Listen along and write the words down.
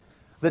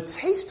The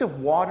taste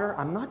of water,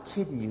 I'm not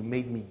kidding you,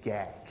 made me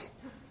gag.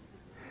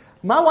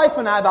 My wife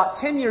and I, about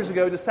 10 years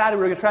ago, decided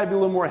we were going to try to be a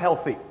little more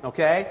healthy,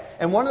 okay?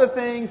 And one of the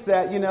things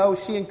that,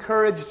 she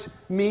encouraged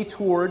me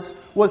towards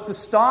was to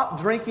stop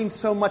drinking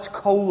so much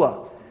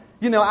cola.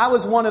 I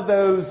was one of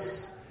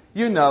those,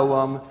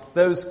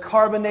 those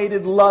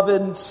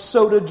carbonated-loving,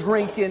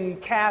 soda-drinking,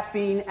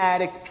 caffeine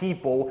addict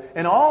people.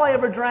 And all I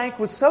ever drank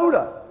was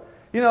soda.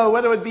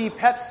 Whether it would be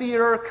Pepsi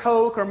or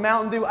Coke or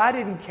Mountain Dew, I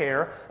didn't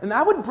care. And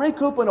I would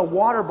break open a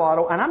water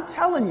bottle, and I'm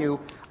telling you,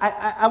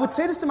 I would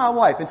say this to my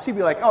wife, and she'd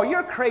be like, "Oh,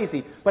 you're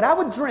crazy." But I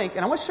would drink,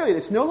 and I want to show you,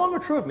 it's no longer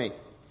true of me.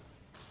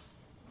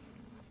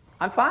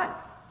 I'm fine.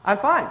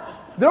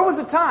 There was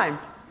a time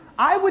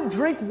I would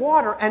drink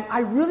water, and I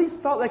really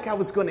felt like I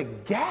was going to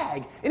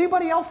gag.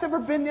 Anybody else ever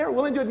been there,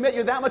 willing to admit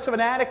you're that much of an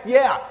addict?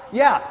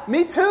 Yeah,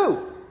 me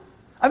too.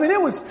 I mean,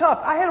 it was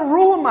tough. I had a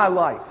rule in my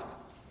life.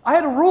 I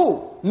had a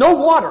rule. No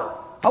water.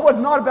 I was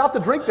not about to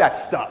drink that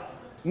stuff.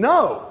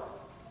 No.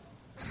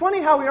 It's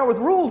funny how we are with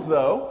rules,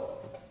 though.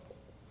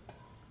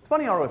 It's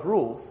funny how we are with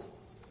rules.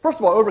 First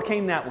of all, I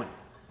overcame that one.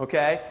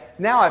 Okay?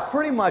 Now I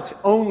pretty much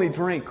only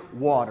drink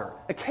water.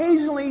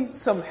 Occasionally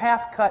some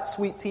half-cut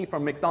sweet tea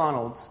from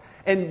McDonald's.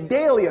 And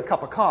daily a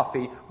cup of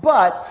coffee.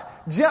 But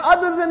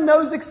other than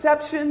those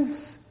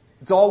exceptions,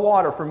 it's all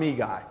water for me,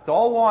 guy. It's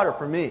all water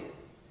for me.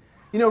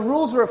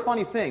 Rules are a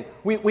funny thing.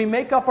 We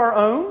make up our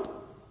own.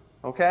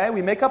 Okay?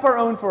 We make up our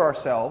own for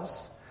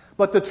ourselves.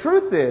 But the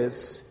truth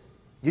is,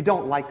 you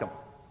don't like them.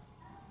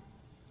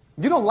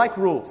 You don't like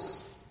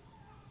rules.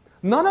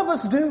 None of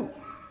us do.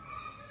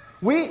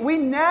 We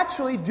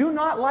naturally do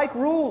not like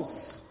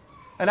rules.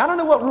 And I don't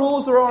know what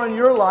rules there are in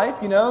your life.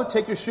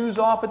 Take your shoes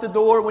off at the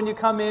door when you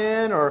come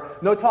in, or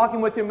no talking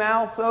with your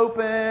mouth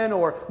open,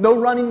 or no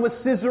running with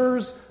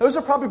scissors. Those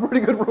are probably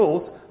pretty good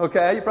rules.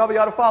 Okay? You probably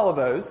ought to follow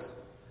those.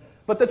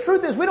 But the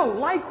truth is, we don't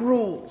like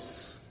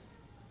rules.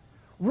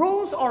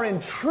 Rules are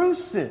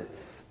intrusive.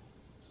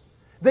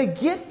 They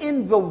get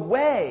in the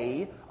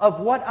way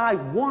of what I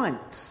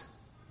want.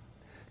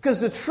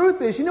 Because the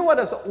truth is,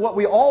 what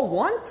we all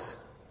want?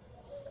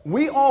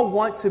 We all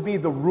want to be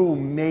the rule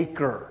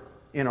maker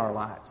in our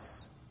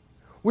lives.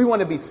 We want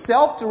to be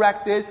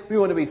self-directed. We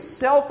want to be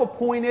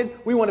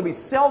self-appointed. We want to be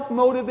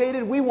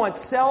self-motivated. We want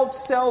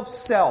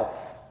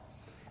self.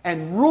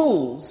 And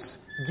rules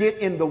get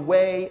in the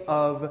way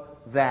of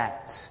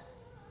that.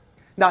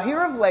 Now, here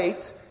of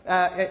late,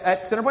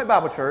 at Centerpoint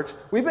Bible Church,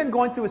 we've been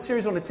going through a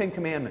series on the Ten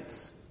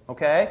Commandments.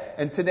 Okay?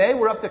 And today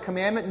we're up to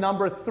commandment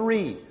number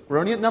 3. We're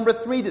only at number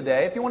 3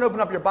 today. If you want to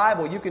open up your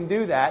Bible, you can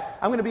do that.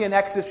 I'm going to be in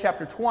Exodus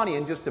chapter 20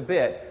 in just a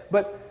bit.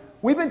 But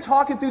we've been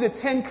talking through the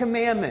Ten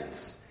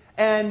Commandments.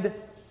 And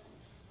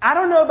I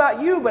don't know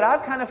about you, but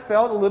I've kind of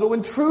felt a little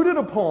intruded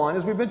upon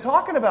as we've been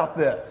talking about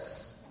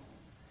this.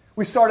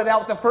 We started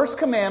out with the first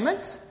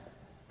commandment,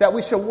 that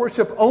we shall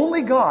worship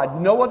only God,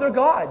 no other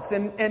gods.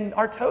 And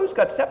our toes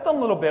got stepped on a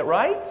little bit,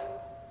 right?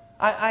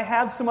 I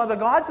have some other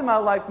gods in my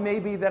life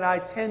maybe that I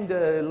tend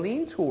to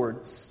lean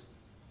towards.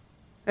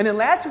 And then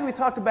last week we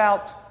talked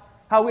about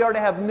how we are to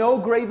have no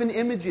graven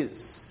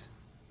images.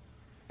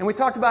 And we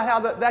talked about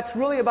how that's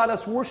really about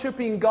us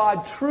worshiping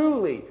God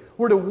truly.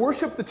 We're to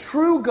worship the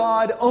true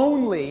God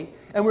only,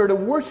 and we're to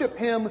worship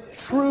Him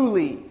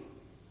truly.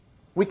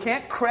 We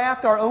can't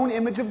craft our own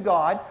image of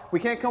God. We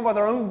can't come up with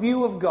our own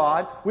view of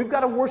God. We've got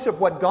to worship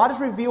what God has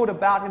revealed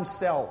about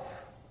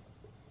Himself.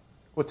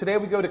 Well, today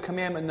we go to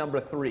commandment number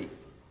 3.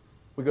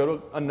 We go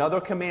to another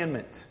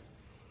commandment.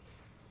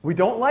 We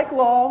don't like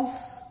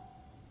laws.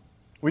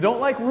 We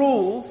don't like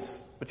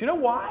rules. But you know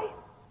why?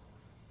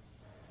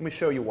 Let me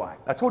show you why.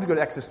 I told you to go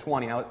to Exodus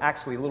 20. I was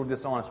actually a little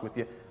dishonest with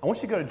you. I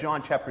want you to go to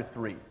John chapter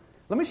 3.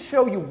 Let me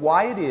show you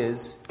why it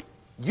is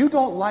you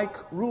don't like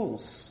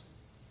rules.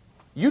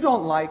 You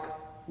don't like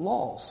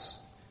laws.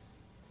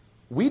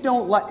 We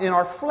don't like, in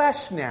our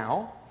flesh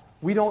now,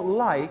 we don't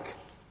like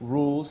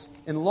rules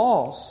and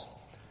laws.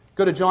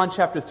 Go to John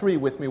chapter 3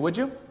 with me, would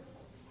you?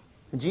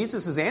 And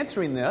Jesus is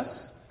answering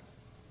this.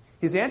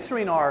 He's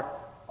answering our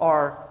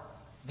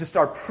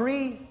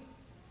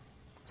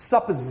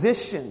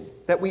presupposition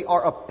that we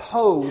are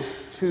opposed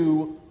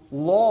to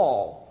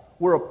law.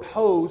 We're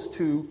opposed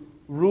to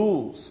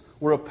rules.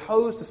 We're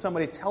opposed to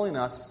somebody telling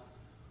us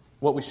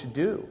what we should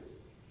do.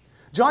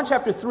 John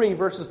chapter 3,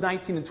 verses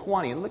 19 and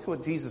 20. And look at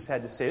what Jesus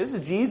had to say. This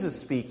is Jesus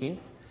speaking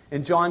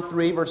in John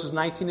 3, verses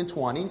 19 and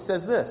 20. He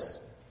says this,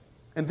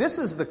 and this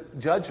is the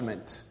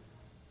judgment.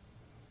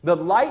 The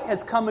light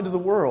has come into the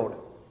world,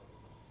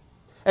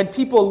 and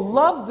people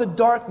love the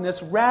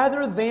darkness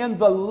rather than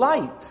the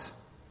light,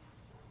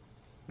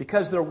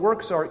 because their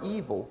works are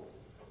evil.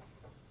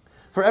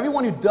 For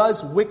everyone who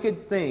does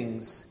wicked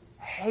things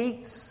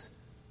hates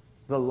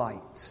the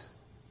light,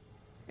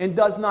 and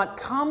does not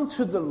come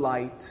to the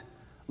light,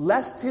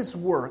 lest his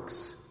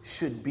works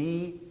should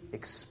be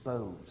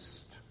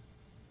exposed.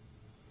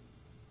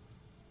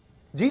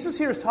 Jesus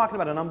here is talking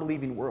about an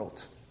unbelieving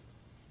world.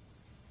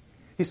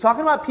 He's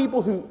talking about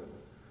people who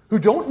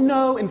don't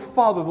know and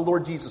follow the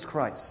Lord Jesus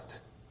Christ.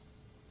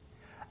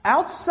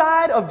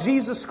 Outside of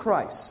Jesus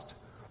Christ,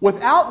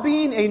 without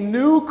being a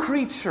new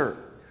creature,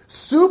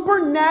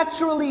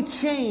 supernaturally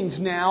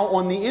changed now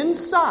on the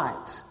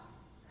inside.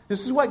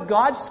 This is what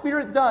God's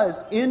Spirit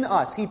does in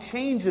us. He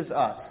changes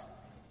us.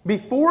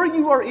 Before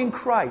you are in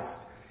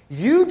Christ,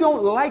 you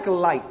don't like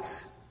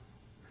light.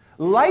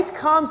 Light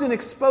comes and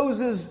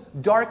exposes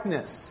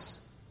darkness.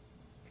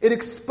 It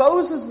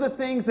exposes the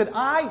things that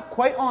I,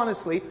 quite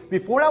honestly,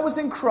 before I was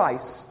in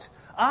Christ,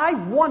 I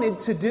wanted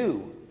to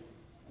do.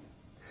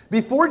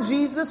 Before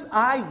Jesus,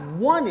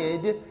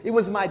 it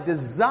was my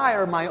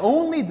desire, my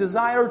only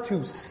desire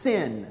to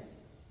sin.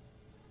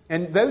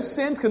 And those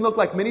sins can look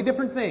like many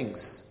different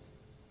things.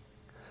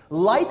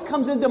 Light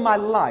comes into my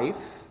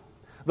life,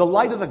 the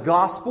light of the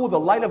gospel, the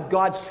light of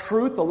God's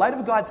truth, the light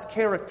of God's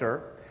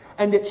character,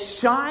 and it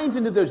shines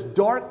into those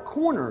dark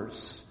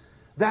corners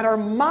that are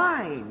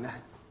mine.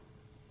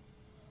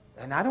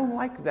 And I don't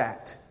like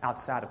that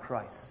outside of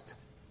Christ.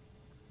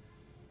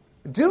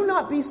 Do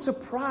not be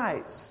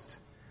surprised,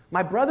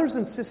 my brothers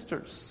and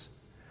sisters.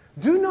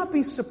 Do not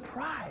be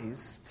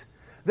surprised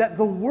that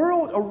the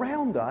world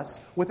around us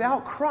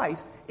without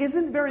Christ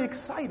isn't very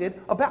excited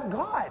about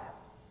God.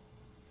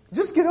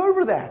 Just get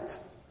over that.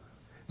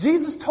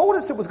 Jesus told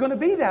us it was going to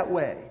be that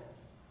way.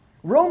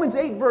 Romans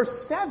 8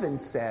 verse 7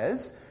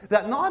 says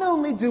that not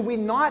only do we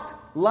not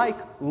like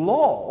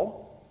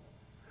law,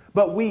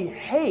 but we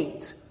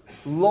hate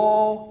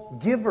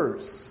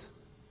lawgivers.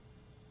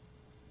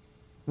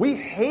 We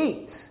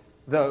hate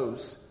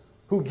those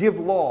who give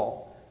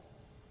law.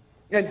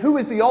 And who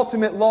is the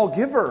ultimate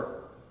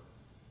lawgiver?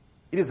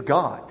 It is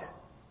God.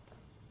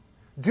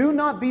 Do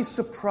not be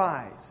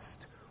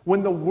surprised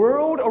when the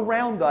world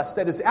around us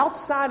that is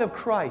outside of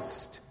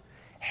Christ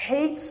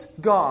hates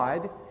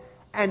God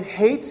and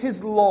hates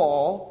His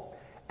law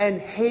and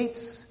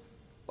hates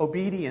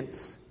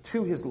obedience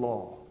to His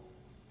law.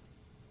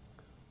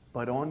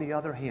 But on the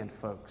other hand,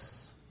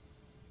 folks,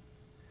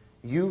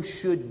 you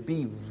should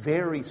be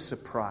very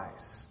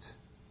surprised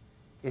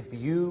if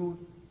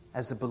you,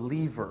 as a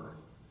believer,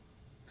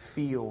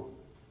 feel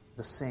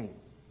the same.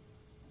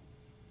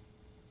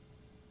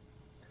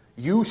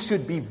 You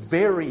should be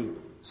very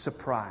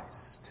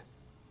surprised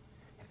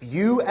if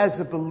you,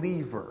 as a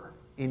believer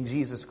in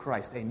Jesus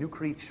Christ, a new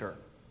creature,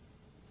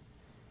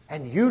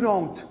 and you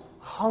don't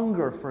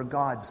hunger for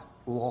God's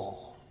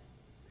law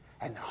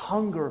and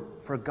hunger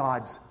for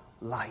God's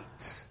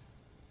light.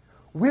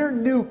 We're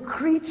new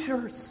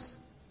creatures.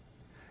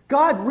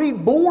 God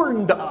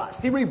reborned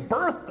us. He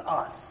rebirthed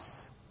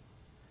us.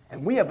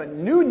 And we have a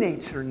new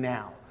nature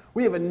now.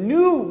 We have a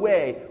new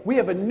way. We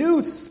have a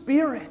new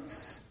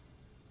spirit.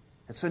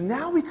 And so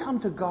now we come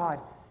to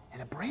God in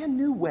a brand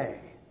new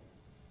way.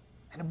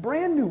 In a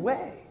brand new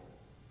way.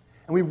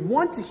 And we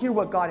want to hear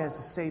what God has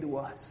to say to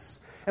us.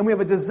 And we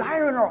have a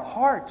desire in our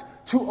heart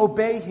to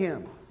obey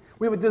Him.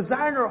 We have a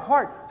desire in our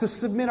heart to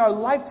submit our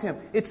life to Him.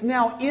 It's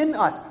now in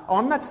us. Oh,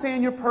 I'm not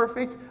saying you're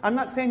perfect. I'm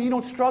not saying you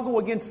don't struggle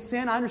against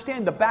sin. I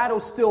understand the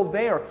battle's still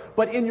there.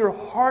 But in your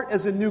heart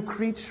as a new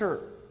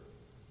creature,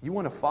 you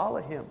want to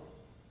follow Him.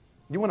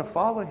 You want to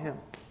follow Him.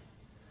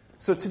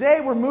 So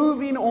today we're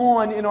moving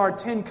on in our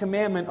Ten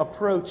Commandment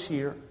approach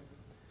here.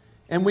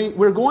 And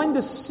we're going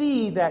to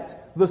see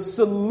that the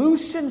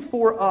solution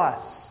for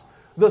us,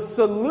 the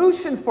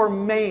solution for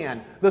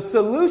man, the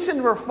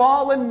solution for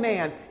fallen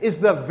man is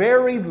the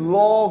very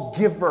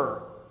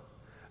lawgiver.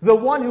 The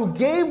one who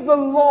gave the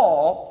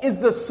law is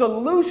the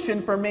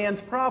solution for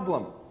man's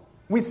problem.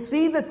 We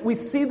see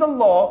the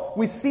law,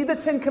 we see the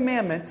Ten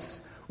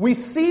Commandments, we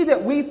see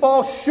that we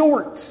fall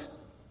short.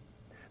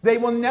 They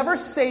will never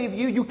save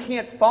you. You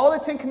can't follow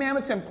the Ten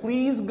Commandments and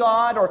please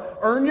God or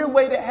earn your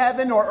way to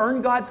heaven or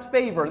earn God's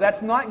favor.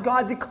 That's not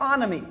God's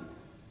economy.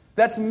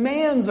 That's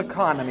man's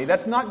economy.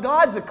 That's not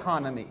God's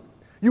economy.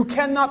 You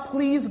cannot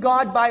please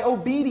God by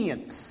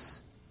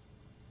obedience.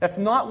 That's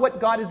not what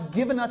God has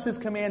given us His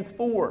commands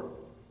for.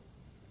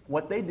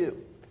 What they do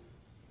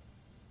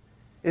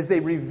is they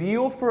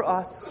reveal for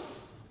us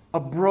a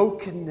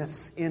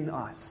brokenness in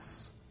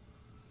us.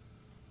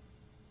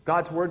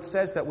 God's Word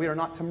says that we are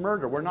not to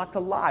murder, we're not to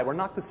lie, we're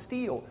not to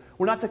steal,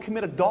 we're not to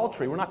commit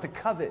adultery, we're not to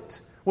covet,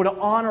 we're to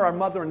honor our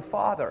mother and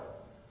father.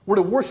 We're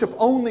to worship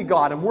only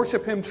God and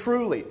worship Him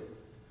truly.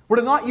 We're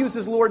to not use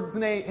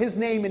His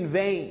name in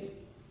vain.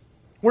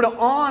 We're to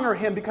honor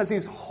Him because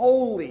He's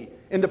holy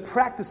in the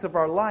practice of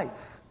our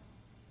life.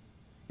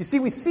 You see,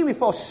 we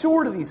fall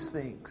short of these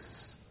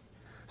things.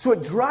 So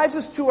it drives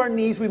us to our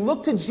knees. We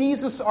look to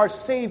Jesus, our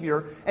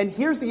Savior, and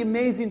here's the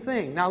amazing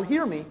thing. Now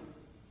hear me.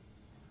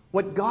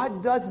 What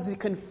God does is He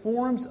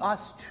conforms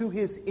us to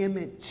His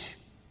image.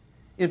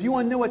 If you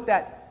want to know what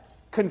that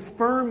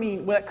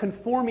conforming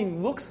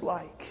looks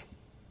like,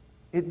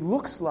 it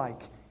looks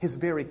like His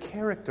very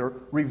character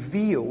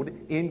revealed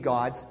in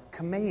God's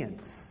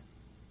commands.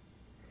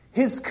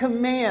 His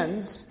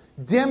commands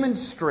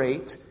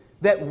demonstrate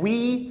that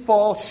we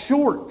fall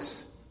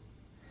short.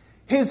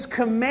 His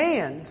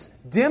commands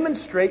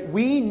demonstrate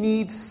we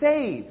need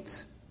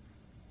saved.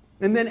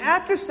 And then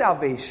after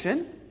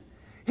salvation,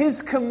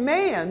 His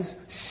commands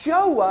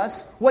show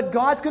us what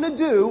God's going to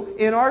do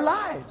in our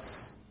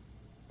lives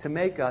to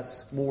make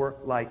us more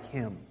like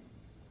Him.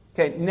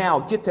 Okay, now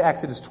get to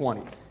Exodus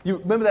 20. You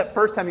remember that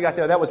first time you got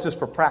there, that was just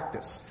for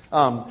practice.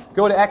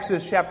 Go to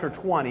Exodus chapter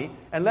 20,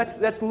 and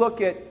let's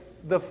look at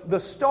the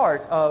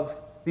start of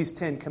these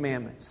 10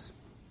 commandments.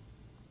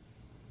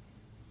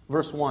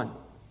 Verse 1.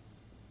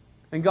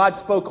 And God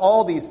spoke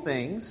all these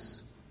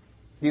things,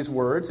 these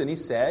words, and He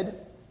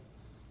said,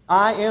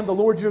 I am the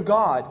Lord your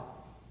God,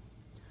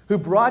 who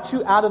brought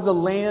you out of the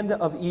land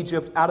of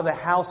Egypt, out of the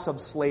house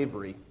of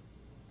slavery.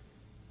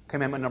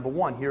 Commandment number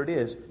 1, here it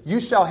is.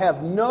 You shall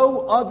have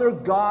no other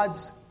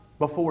gods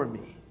before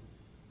me.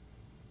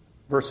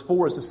 Verse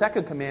 4 is the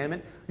second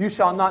commandment. You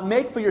shall not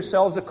make for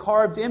yourselves a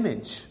carved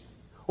image,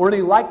 or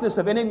any likeness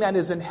of anything that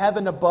is in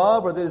heaven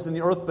above, or that is in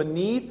the earth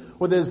beneath,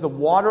 or that is the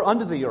water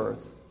under the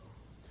earth.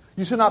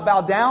 You shall not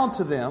bow down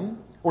to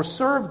them, or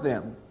serve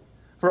them.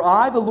 For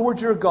I, the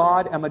Lord your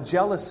God, am a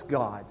jealous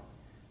God,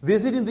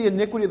 visiting the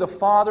iniquity of the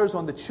fathers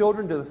on the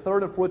children to the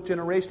third and fourth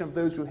generation of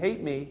those who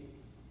hate me,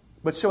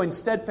 but showing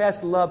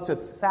steadfast love to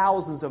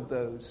thousands of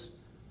those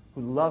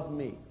who love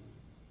me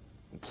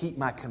and keep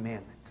my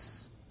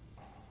commandments.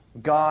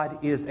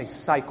 God is a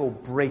cycle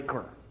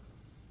breaker.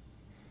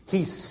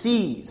 He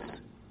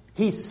sees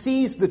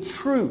the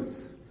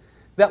truth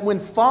that when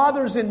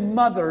fathers and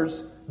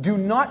mothers do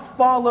not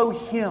follow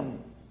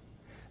Him,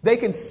 they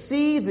can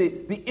see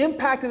the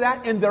impact of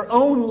that in their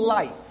own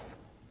life.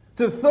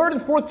 To the third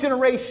and fourth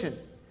generation,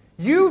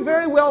 you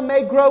very well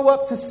may grow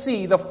up to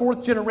see the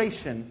fourth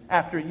generation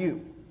after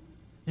you.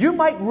 You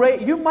might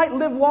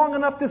live long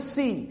enough to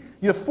see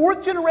your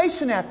fourth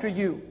generation after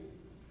you.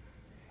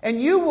 And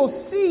you will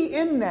see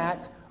in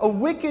that a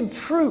wicked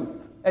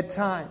truth at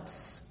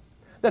times.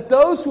 That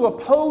those who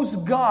oppose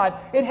God,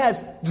 it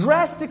has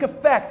drastic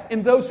effect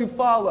in those who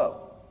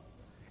follow.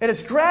 It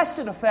has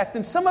drastic effect.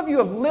 And some of you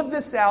have lived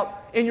this out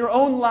in your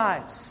own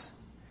lives.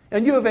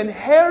 And you have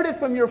inherited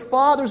from your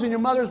fathers and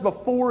your mothers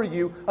before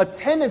you a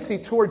tendency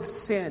towards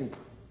sin.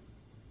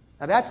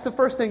 Now that's the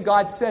first thing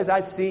God says,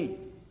 I see.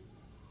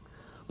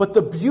 But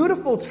the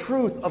beautiful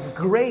truth of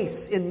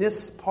grace in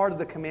this part of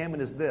the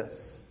commandment is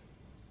this.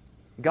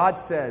 God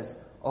says,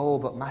 oh,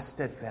 but my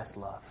steadfast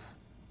love.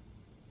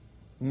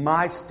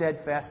 My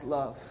steadfast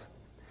love.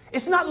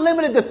 It's not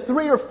limited to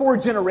 3 or 4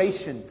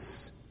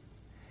 generations.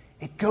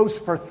 It goes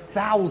for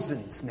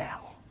thousands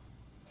now.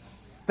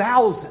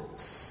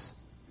 Thousands.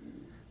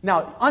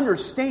 Now,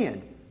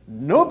 understand,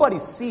 nobody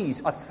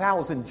sees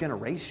 1,000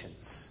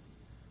 generations.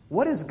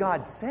 What is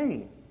God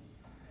saying?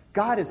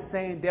 God is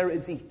saying there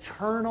is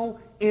eternal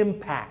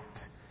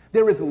impact.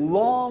 There is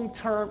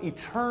long-term,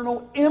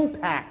 eternal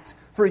impact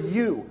for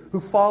you who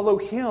follow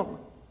Him.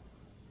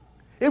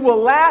 It will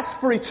last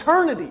for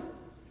eternity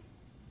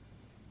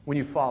when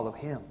you follow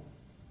Him.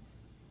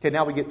 Okay,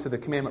 now we get to the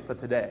commandment for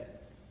today.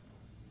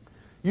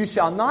 You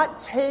shall not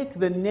take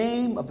the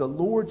name of the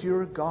Lord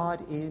your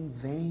God in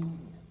vain.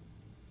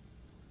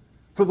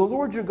 For the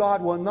Lord your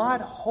God will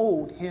not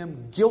hold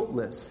him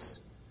guiltless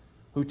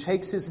who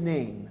takes His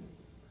name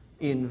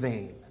in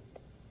vain.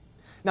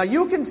 Now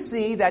you can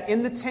see that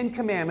in the 10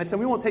 Commandments, and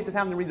we won't take the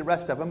time to read the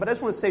rest of them, but I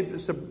just want to say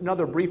just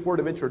another brief word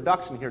of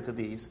introduction here to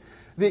these.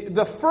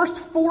 The first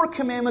 4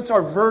 commandments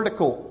are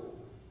vertical.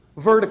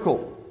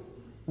 Vertical.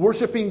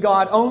 Worshiping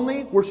God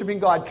only, worshiping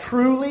God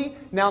truly,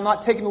 now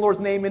not taking the Lord's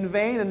name in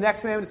vain. And the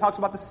next commandment talks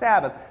about the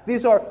Sabbath.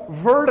 These are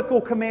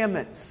vertical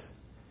commandments.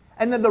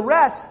 And then the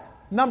rest,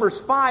 Numbers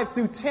 5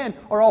 through 10,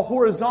 are all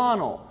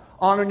horizontal.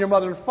 Honoring your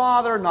mother and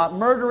father, not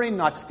murdering,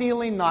 not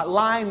stealing, not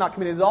lying, not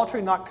committing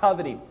adultery, not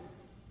coveting.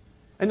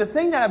 And the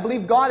thing that I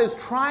believe God is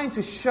trying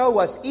to show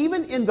us,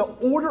 even in the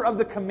order of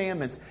the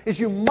commandments, is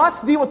you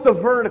must deal with the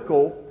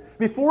vertical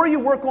before you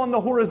work on the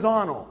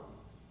horizontal.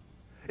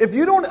 If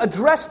you don't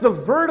address the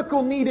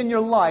vertical need in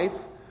your life,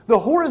 the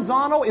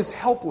horizontal is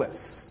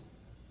helpless.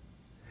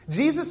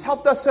 Jesus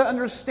helped us to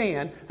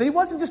understand that He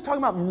wasn't just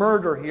talking about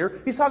murder here.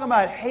 He's talking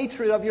about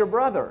hatred of your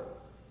brother.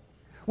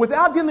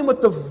 Without dealing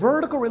with the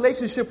vertical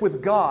relationship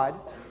with God,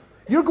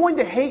 you're going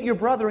to hate your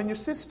brother and your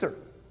sister.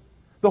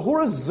 The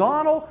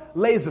horizontal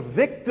lays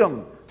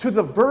victim to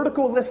the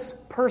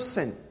verticalless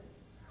person.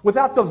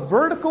 Without the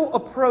vertical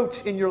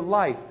approach in your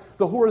life,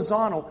 the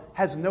horizontal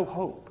has no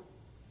hope.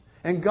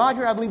 And God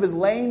here, I believe, is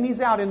laying these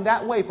out in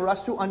that way for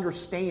us to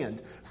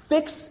understand.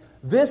 Fix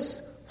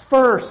this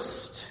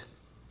first,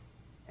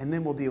 and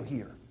then we'll deal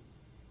here.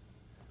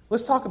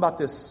 Let's talk about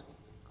this,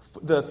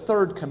 the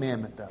third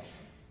commandment, though.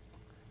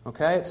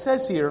 Okay, it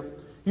says here,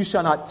 you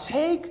shall not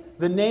take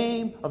the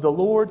name of the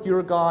Lord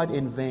your God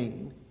in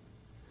vain.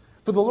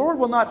 For the Lord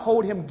will not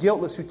hold him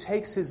guiltless who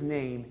takes His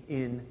name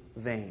in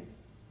vain.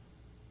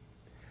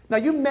 Now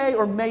you may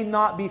or may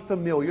not be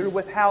familiar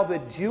with how the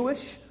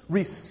Jewish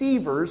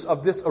receivers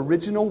of this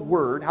original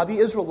word, how the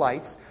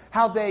Israelites,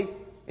 how they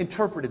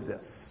interpreted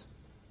this.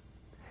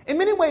 In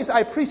many ways,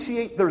 I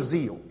appreciate their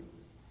zeal.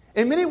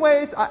 In many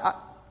ways, I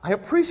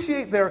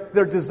appreciate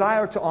their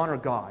desire to honor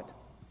God.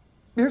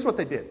 Here's what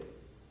they did.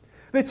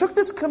 They took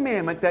this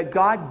commandment that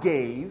God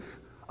gave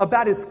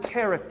about His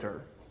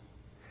character,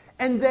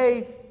 and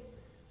they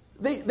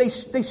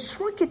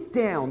shrunk it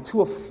down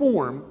to a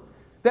form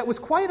that was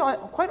quite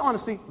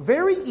honestly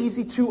very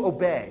easy to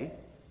obey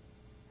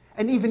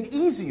and even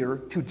easier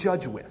to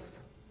judge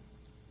with.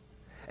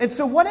 And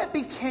so what it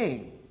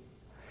became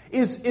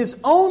is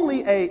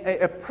only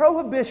a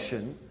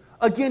prohibition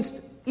against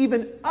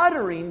even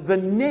uttering the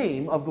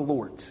name of the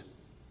Lord.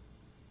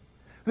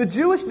 The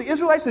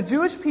Israelites, the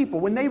Jewish people,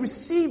 when they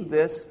received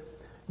this,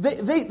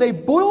 they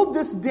boiled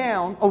this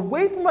down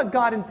away from what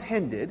God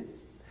intended.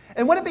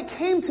 And what it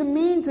became to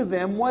mean to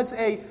them was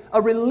a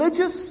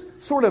religious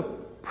sort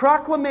of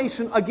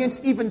proclamation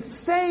against even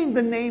saying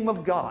the name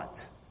of God.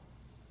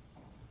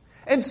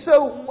 And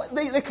so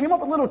they came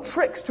up with little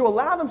tricks to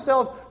allow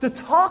themselves to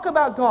talk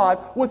about God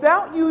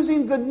without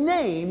using the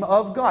name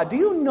of God. Do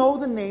you know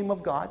the name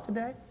of God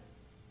today?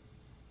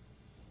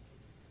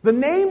 The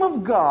name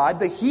of God,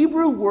 the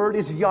Hebrew word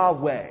is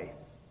Yahweh.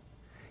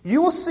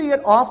 You will see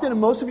it often in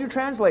most of your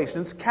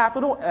translations,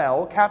 capital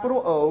L,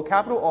 capital O,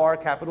 capital R,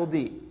 capital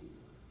D.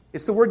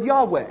 It's the word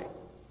Yahweh.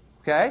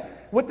 Okay?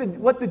 What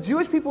the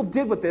Jewish people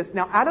did with this,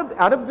 now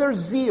out of their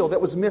zeal that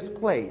was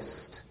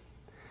misplaced,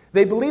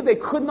 they believed they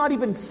could not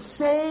even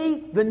say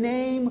the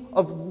name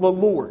of the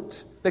Lord.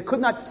 They could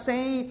not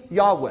say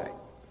Yahweh.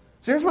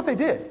 So here's what they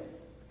did. And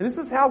this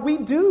is how we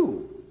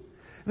do.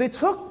 They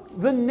took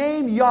the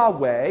name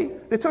Yahweh,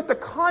 they took the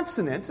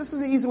consonants. This is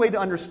an easy way to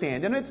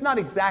understand. And it's not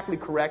exactly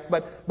correct,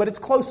 but it's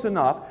close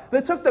enough.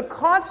 They took the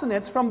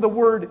consonants from the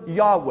word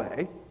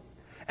Yahweh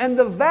and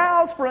the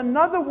vowels for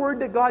another word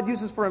that God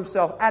uses for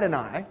himself,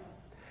 Adonai,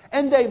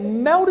 and they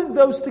melded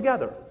those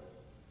together.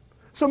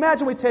 So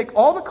imagine we take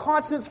all the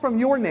consonants from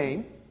your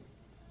name,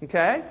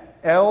 okay,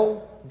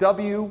 L,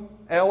 W,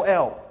 L,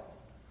 L.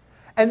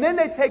 And then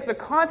they take the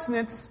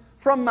consonants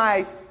from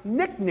my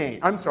nickname.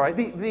 I'm sorry,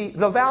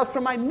 the vowels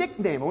from my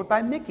nickname. I went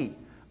by Mickey.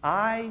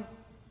 I,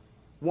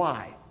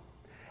 Y.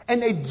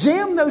 And they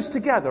jammed those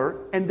together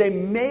and they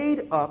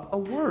made up a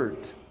word.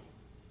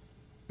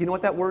 You know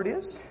what that word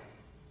is?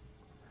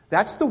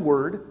 That's the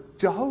word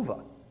Jehovah.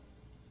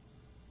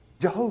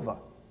 Jehovah.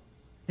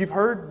 You've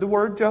heard the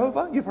word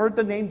Jehovah? You've heard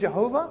the name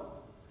Jehovah?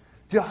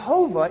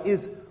 Jehovah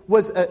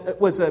was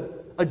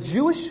a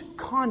Jewish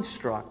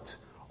construct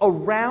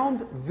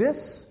around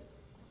this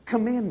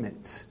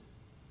commandment.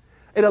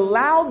 It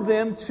allowed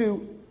them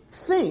to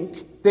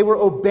think they were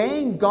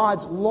obeying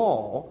God's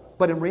law,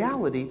 but in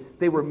reality,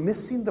 they were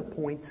missing the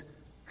point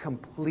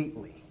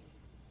completely.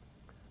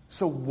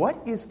 So what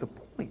is the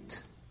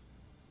point?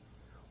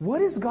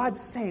 What is God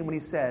saying when he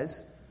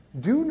says,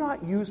 do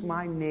not use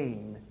my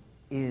name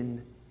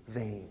in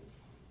vain?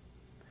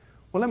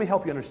 Well, let me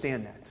help you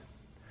understand that.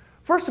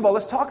 First of all,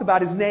 let's talk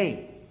about his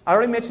name. I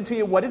already mentioned to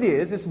you what it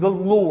is. It's the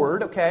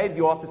Lord, okay?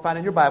 You'll have to find it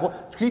in your Bible.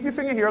 Keep your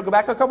finger here. I'll go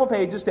back a couple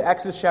pages to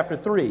Exodus chapter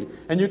 3.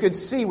 And you can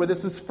see where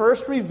this is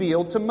first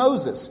revealed to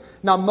Moses.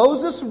 Now,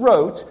 Moses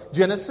wrote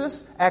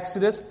Genesis,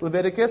 Exodus,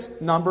 Leviticus,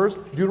 Numbers,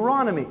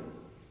 Deuteronomy.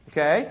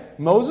 Okay?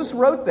 Moses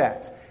wrote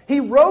that. He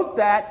wrote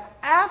that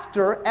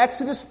after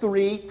Exodus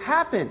 3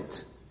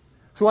 happened.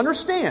 So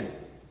understand,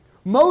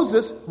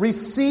 Moses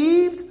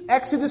received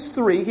Exodus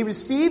 3. He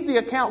received the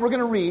account we're going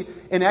to read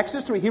in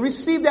Exodus 3. He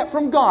received that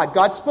from God.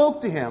 God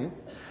spoke to him.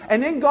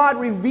 And then God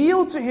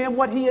revealed to him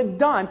what he had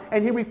done.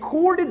 And he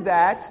recorded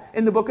that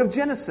in the book of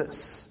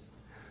Genesis.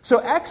 So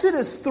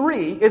Exodus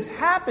 3 is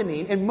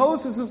happening in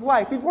Moses'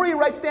 life before he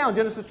writes down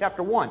Genesis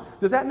chapter 1.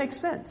 Does that make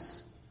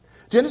sense?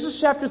 Genesis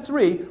chapter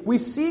 3, we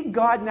see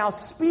God now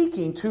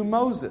speaking to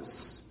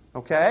Moses.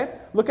 Okay?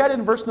 Look at it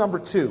in verse number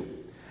 2.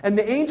 And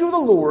the angel of the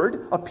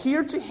Lord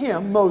appeared to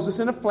him, Moses,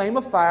 in a flame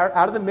of fire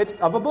out of the midst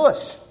of a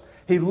bush.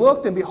 He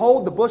looked, and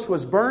behold, the bush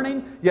was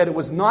burning, yet it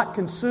was not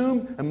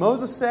consumed. And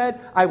Moses said,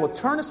 I will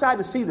turn aside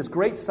to see this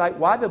great sight,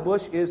 why the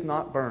bush is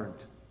not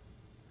burned.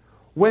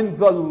 When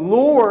the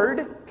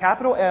Lord,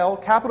 capital L,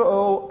 capital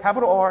O,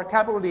 capital R,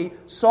 capital D,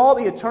 saw that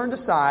he had turned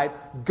aside,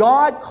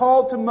 God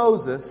called to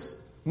Moses,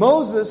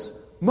 Moses,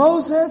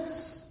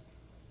 Moses.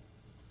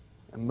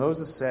 And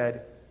Moses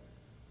said,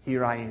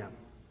 here I am.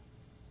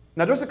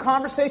 Now there's a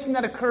conversation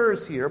that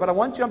occurs here, but I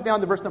want to jump down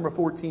to verse number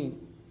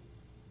 14.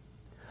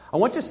 I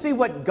want you to see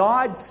what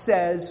God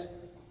says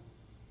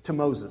to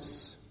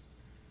Moses.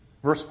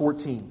 Verse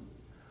 14.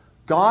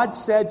 God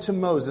said to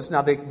Moses,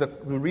 now the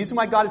reason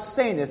why God is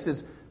saying this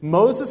is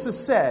Moses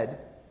has said,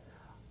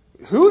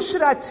 who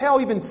should I tell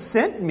even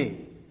sent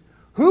me?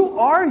 Who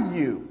are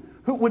you?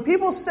 When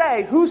people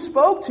say, who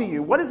spoke to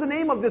you? What is the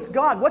name of this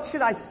God? What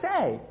should I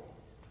say?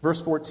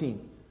 Verse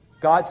 14.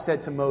 God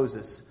said to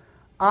Moses,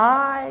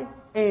 I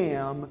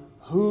am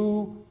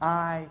who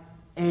I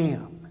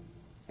am.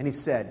 And he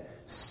said,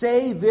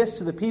 say this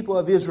to the people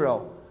of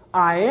Israel,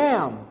 I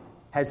am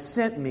has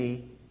sent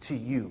me to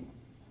you.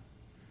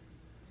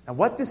 Now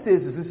what this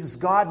is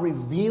God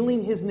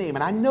revealing his name.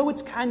 And I know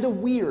it's kind of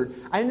weird.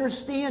 I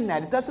understand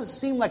that. It doesn't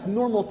seem like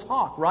normal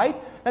talk, right?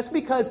 That's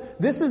because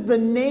this is the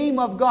name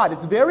of God.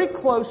 It's very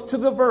close to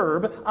the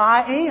verb,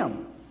 I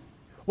am.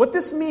 What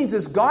this means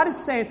is God is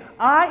saying,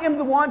 I am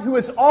the one who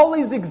has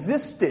always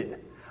existed.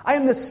 I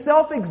am the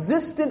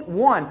self-existent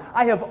one.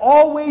 I have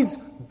always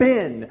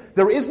been.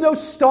 There is no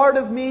start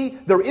of me.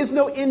 There is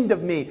no end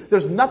of me.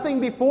 There's nothing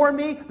before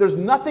me. There's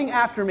nothing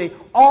after me.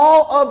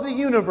 All of the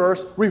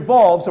universe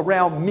revolves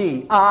around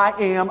me. I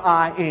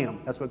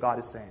am. That's what God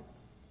is saying.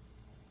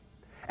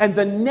 And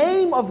the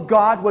name of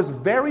God was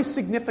very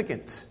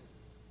significant.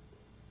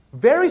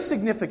 Very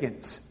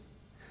significant.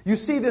 You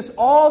see this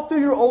all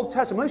through your Old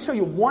Testament. Let me show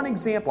you one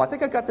example. I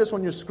think I got this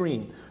on your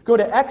screen. Go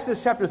to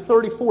Exodus chapter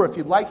 34 if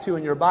you'd like to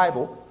in your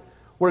Bible,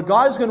 where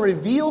God is going to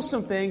reveal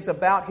some things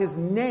about His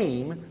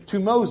name to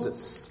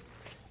Moses.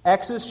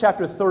 Exodus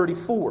chapter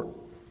 34.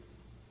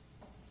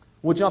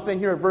 We'll jump in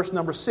here at verse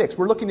number 6.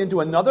 We're looking into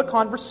another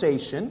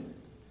conversation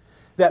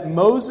that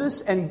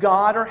Moses and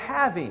God are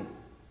having.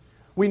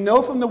 We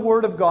know from the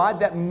Word of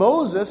God that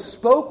Moses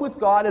spoke with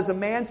God as a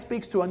man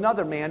speaks to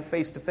another man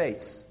face to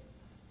face.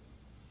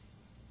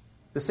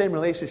 The same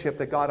relationship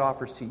that God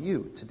offers to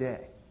you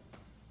today.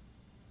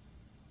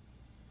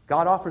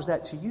 God offers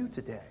that to you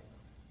today.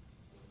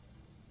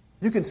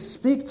 You can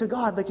speak to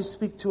God like you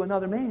speak to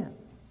another man.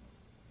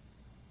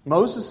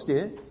 Moses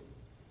did.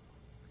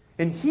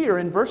 And here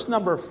in verse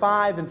number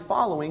 5 and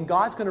following,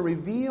 God's going to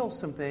reveal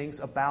some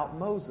things about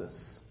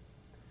Moses.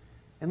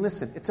 And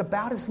listen, it's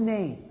about his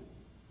name.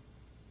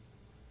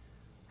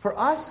 For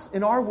us,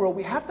 in our world,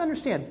 we have to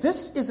understand,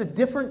 this is a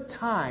different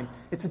time.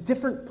 It's a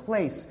different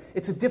place.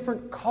 It's a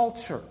different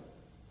culture.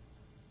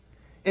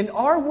 In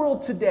our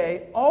world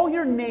today, all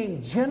your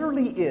name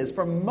generally is,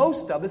 for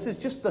most of us, is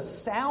just the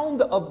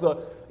sound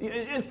of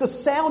it's the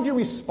sound you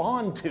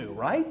respond to,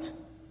 right?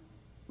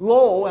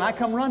 Lo, and I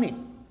come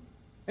running.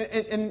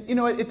 And you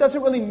know, it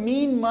doesn't really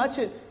mean much.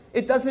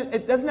 It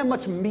doesn't have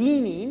much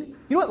meaning.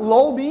 You know what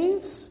lo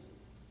means?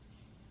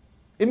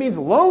 It means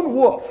lone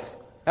wolf.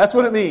 That's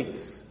what it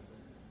means.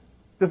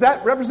 Does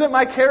that represent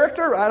my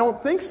character? I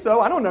don't think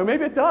so. I don't know.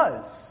 Maybe it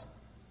does.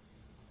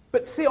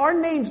 But see, our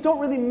names don't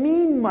really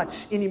mean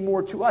much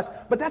anymore to us.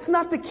 But that's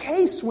not the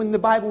case when the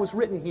Bible was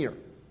written here.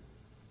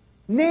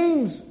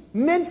 Names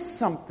meant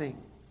something.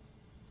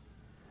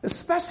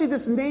 Especially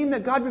this name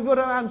that God revealed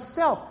about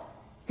Himself.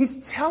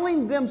 He's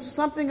telling them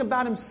something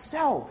about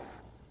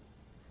Himself.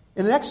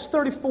 In Exodus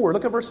 34,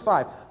 look at verse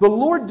 5. The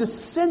Lord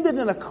descended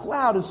in a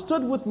cloud and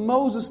stood with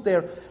Moses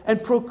there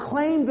and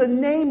proclaimed the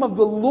name of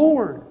the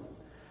Lord.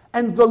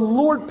 And the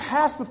Lord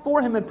passed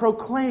before him and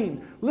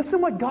proclaimed.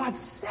 Listen what God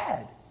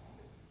said.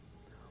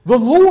 The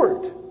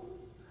Lord,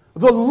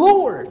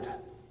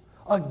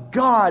 a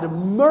God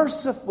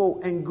merciful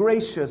and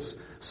gracious,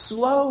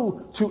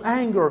 slow to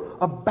anger,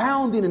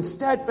 abounding in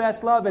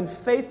steadfast love and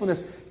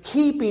faithfulness,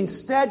 keeping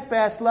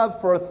steadfast love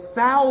for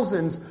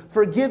thousands,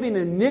 forgiving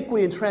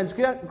iniquity and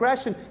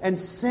transgression and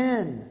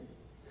sin.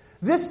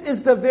 This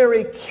is the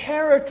very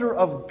character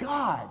of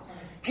God.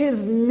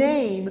 His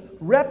name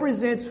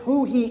represents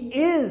who He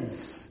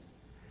is.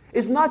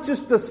 It's not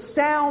just the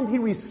sound He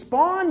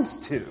responds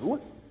to.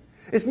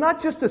 It's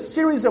not just a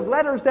series of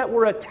letters that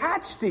were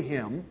attached to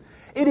Him.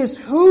 It is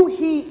who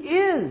He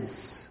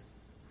is.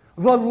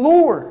 The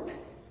Lord.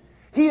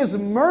 He is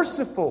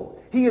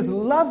merciful. He is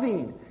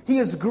loving. He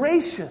is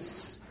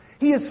gracious.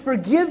 He is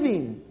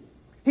forgiving.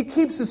 He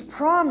keeps His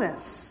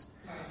promise.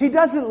 He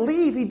doesn't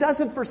leave. He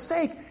doesn't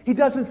forsake. He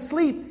doesn't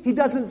sleep. He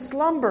doesn't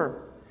slumber.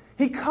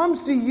 He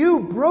comes to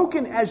you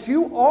broken as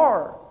you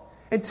are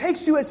and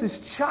takes you as His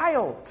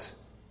child.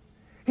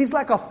 He's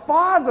like a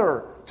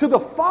father to the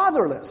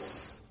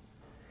fatherless.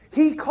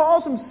 He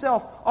calls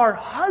Himself our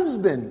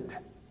husband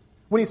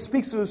when He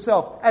speaks of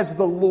Himself as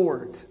the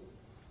Lord.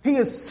 He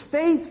is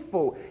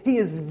faithful. He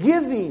is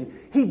giving.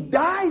 He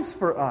dies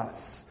for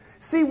us.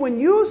 See, when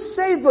you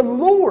say the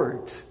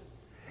Lord,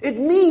 it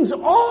means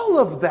all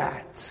of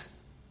that.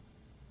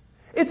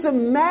 It's a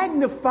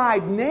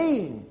magnified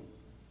name.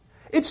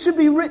 It should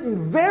be written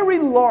very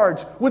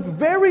large, with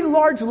very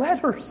large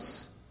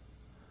letters.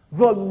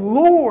 The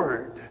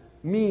Lord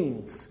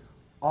means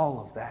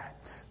all of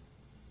that.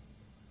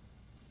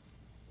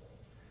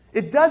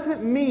 It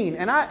doesn't mean,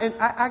 and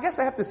I guess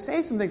I have to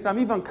say some things I'm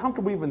even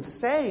uncomfortable even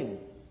saying.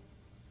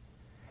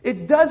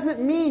 It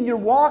doesn't mean you're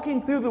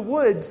walking through the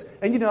woods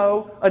and,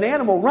 an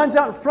animal runs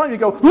out in front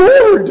of you and you go,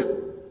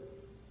 Lord!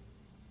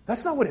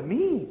 That's not what it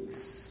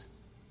means.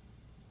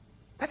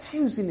 That's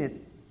using it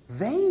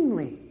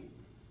vainly.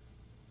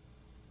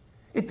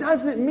 It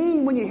doesn't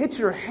mean when you hit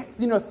your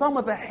thumb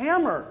with a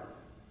hammer,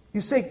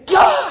 you say,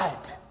 God!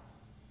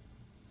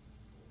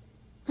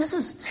 This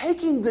is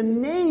taking the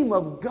name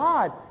of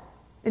God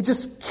and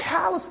just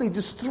callously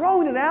just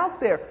throwing it out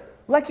there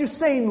like you're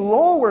saying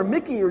Lo or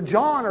Mickey or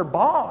John or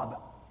Bob.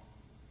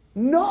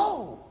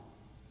 No.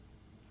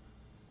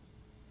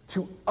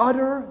 To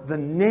utter the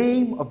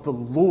name of the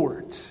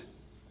Lord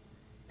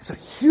is a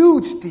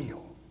huge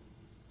deal.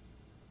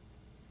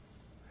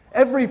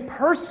 Every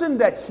person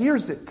that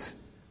hears it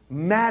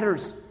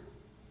matters,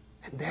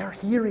 and they're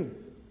hearing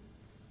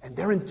and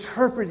they're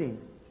interpreting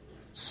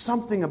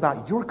something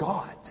about your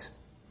God.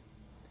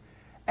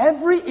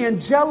 Every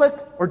angelic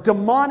or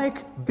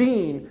demonic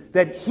being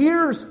that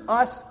hears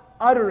us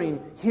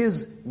uttering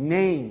His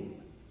name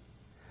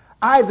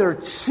either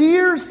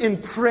cheers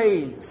in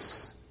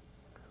praise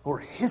or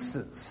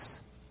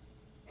hisses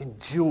and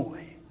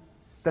joy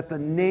that the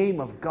name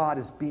of God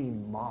is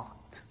being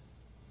mocked.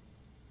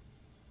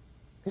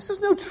 This is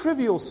no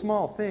trivial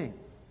small thing.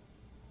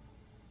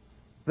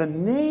 The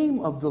name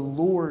of the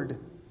Lord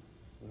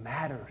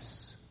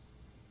matters.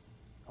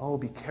 Oh,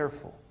 be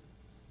careful.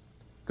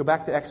 Go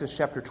back to Exodus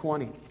chapter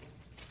 20.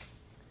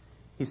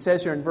 He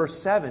says here in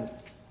verse 7,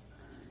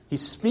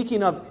 he's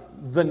speaking of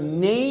the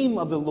name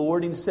of the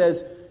Lord, and he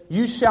says,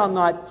 "You shall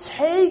not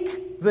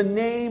take the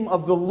name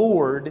of the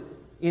Lord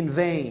in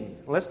vain."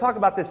 Let's talk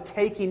about this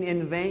taking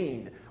in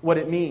vain, what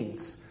it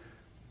means.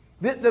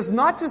 This does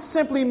not just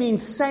simply mean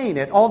saying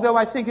it, although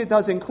I think it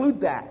does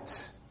include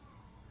that.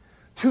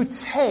 To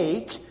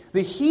take,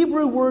 the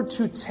Hebrew word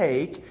to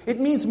take, it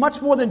means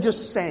much more than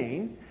just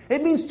saying.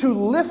 It means to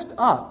lift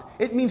up.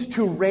 It means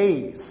to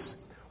raise.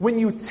 When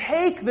you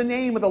take the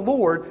name of the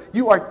Lord,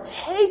 you are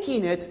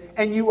taking it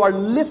and you are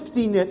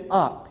lifting it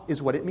up,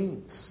 is what it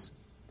means.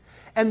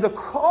 And the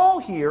call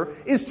here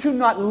is to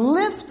not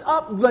lift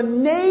up the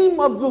name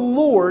of the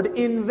Lord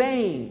in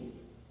vain.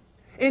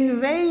 In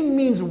vain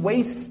means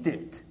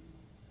wasted.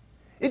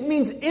 It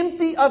means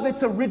empty of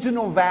its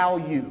original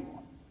value.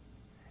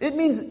 It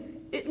means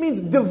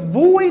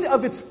devoid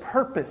of its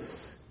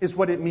purpose, is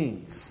what it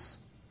means.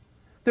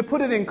 To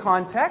put it in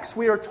context,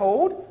 we are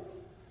told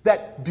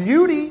that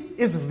beauty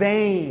is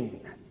vain.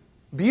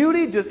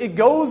 Beauty it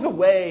goes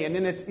away, and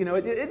then it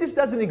just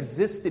doesn't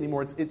exist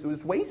anymore. It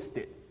was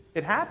wasted.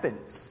 It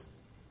happens.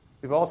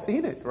 We've all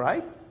seen it,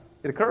 right?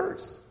 It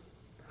occurs.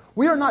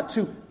 We are not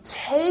to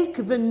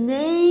take the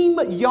name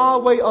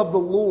Yahweh of the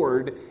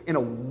Lord in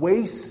a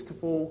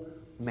wasteful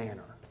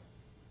manner.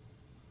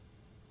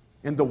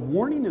 And the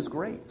warning is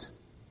great.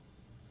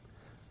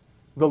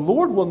 The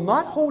Lord will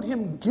not hold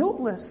him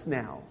guiltless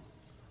now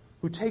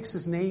who takes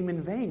his name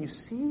in vain. You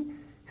see,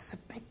 it's a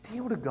big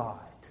deal to God.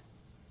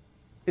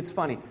 It's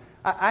funny.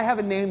 I have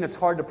a name that's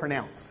hard to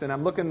pronounce. And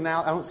I'm looking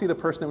now, I don't see the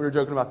person that we were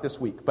joking about this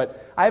week.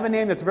 But I have a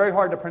name that's very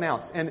hard to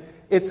pronounce. And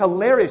it's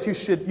hilarious. You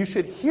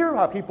should hear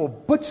how people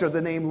butcher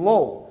the name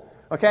Lowell.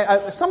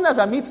 Okay? Sometimes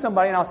I meet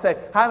somebody and I'll say,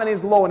 "Hi, my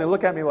name's Lowell." And they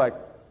look at me like,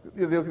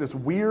 they look at this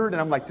weird.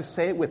 And I'm like, "Just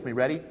say it with me.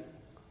 Ready?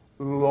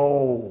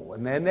 Lowell."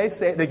 And then they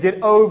say it. They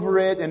get over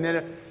it. And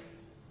then...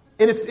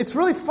 And it's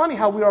really funny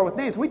how we are with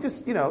names. We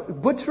just,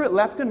 butcher it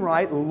left and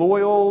right.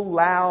 Loyal,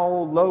 Lau,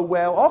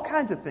 Lowell, all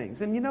kinds of things.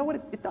 And you know what?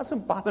 It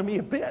doesn't bother me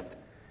a bit.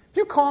 If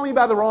you call me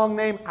by the wrong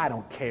name, I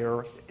don't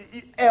care.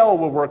 L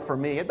will work for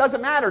me. It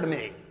doesn't matter to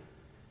me.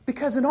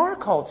 Because in our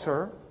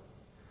culture,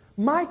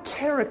 my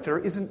character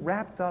isn't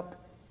wrapped up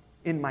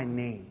in my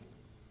name.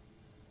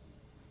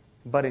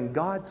 But in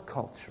God's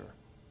culture,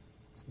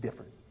 it's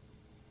different.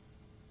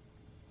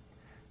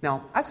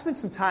 Now, I spent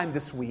some time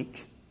this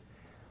week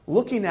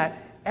looking at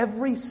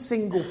every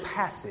single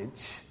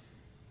passage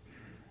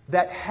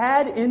that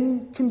had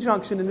in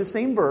conjunction in the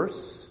same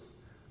verse,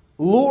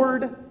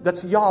 Lord,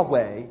 that's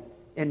Yahweh,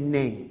 and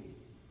name.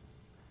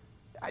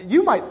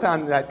 You might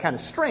find that kind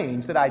of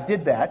strange that I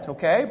did that,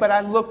 okay? But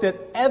I looked at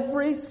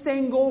every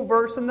single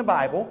verse in the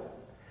Bible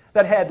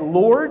that had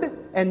Lord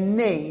and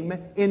name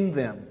in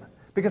them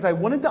because I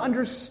wanted to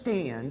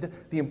understand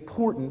the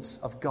importance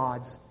of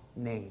God's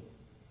name.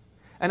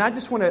 And I'm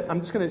just going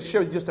to show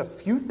you just a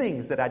few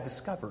things that I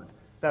discovered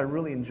that I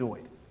really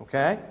enjoyed,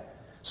 okay?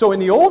 So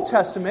in the Old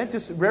Testament,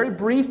 just very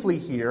briefly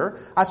here,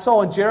 I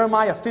saw in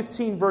Jeremiah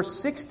 15, verse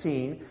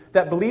 16,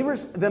 that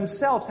believers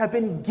themselves have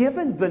been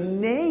given the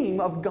name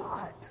of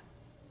God.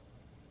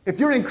 If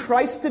you're in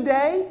Christ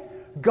today,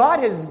 God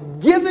has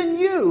given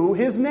you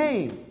His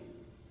name.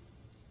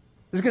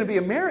 There's going to be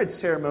a marriage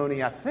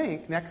ceremony, I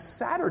think, next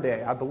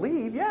Saturday, I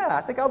believe. Yeah,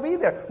 I think I'll be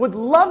there. Would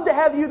love to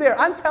have you there.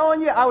 I'm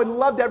telling you, I would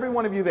love to have every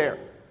one of you there.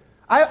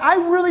 I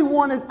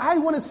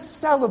want to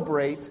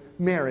celebrate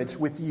marriage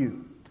with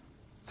you.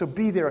 So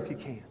be there if you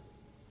can.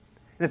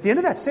 And at the end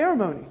of that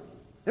ceremony,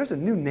 there's a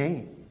new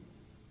name.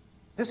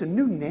 There's a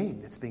new name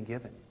that's been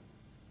given.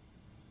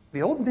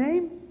 The old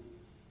name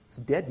is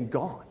dead and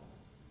gone.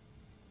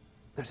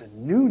 There's a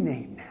new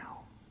name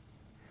now.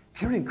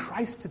 If you're in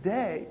Christ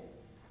today,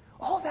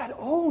 all that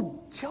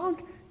old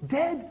junk,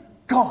 dead,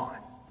 gone.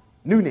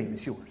 New name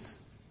is yours.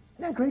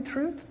 Isn't that great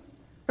truth?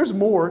 There's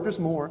more.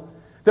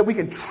 That we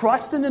can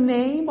trust in the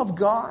name of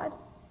God.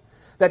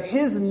 That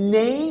His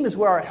name is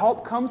where our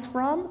help comes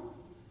from.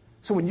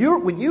 So when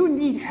you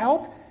need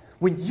help,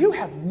 when you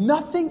have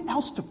nothing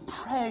else to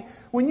pray,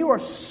 when you are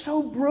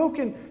so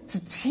broken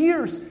to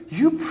tears,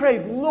 you pray,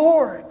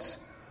 Lord,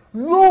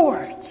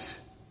 Lord.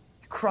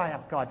 You cry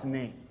out God's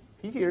name.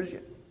 He hears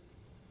you.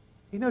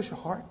 He knows your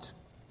heart.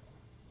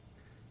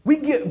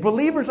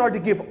 Believers are to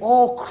give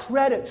all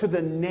credit to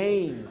the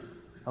name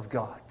of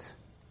God.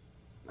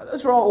 Now,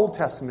 those are all Old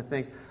Testament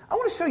things. I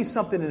want to show you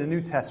something in the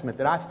New Testament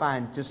that I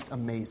find just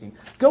amazing.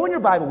 Go in your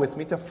Bible with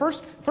me to 1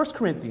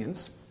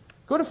 Corinthians.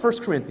 Go to 1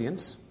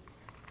 Corinthians.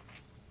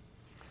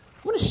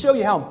 I want to show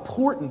you how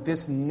important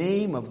this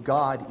name of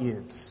God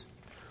is.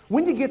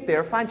 When you get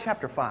there, find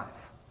chapter 5.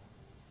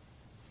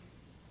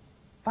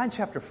 Find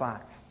chapter 5.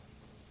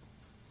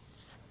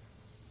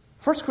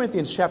 1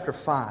 Corinthians chapter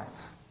 5.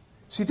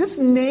 See, this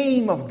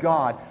name of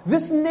God,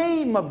 this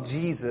name of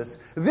Jesus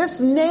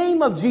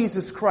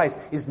Christ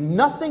is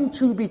nothing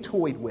to be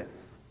toyed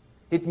with.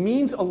 It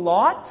means a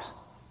lot,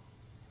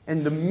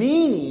 and the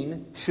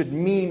meaning should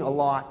mean a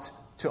lot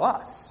to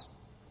us.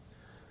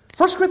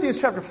 1 Corinthians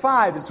chapter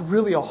 5 is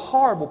really a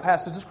horrible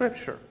passage of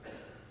Scripture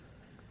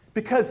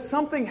because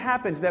something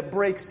happens that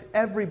breaks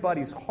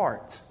everybody's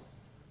heart.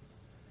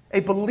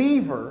 A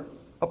believer,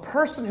 a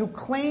person who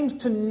claims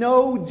to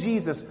know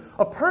Jesus,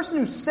 a person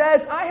who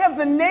says, I have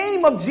the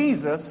name of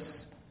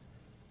Jesus,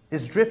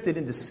 is drifted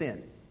into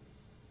sin.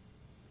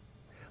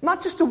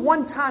 Not just a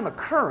one-time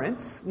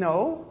occurrence,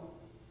 no.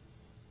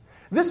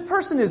 This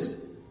person is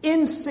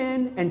in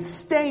sin and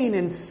staying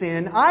in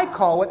sin. I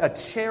call it a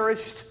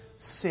cherished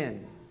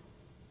sin.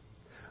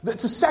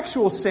 It's a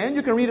sexual sin.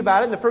 You can read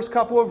about it in the first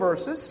couple of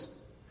verses.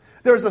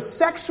 There's a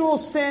sexual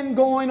sin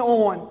going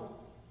on.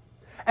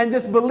 And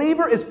this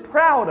believer is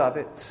proud of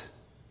it.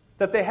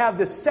 That they have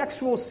this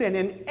sexual sin.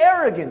 In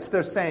arrogance,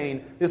 they're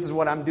saying, this is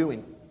what I'm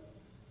doing.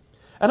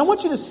 And I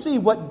want you to see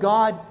what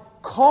God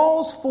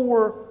calls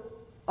for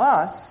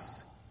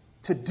us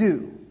to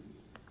do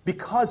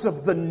because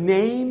of the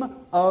name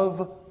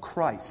of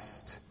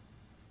Christ.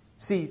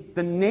 See,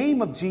 the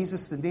name of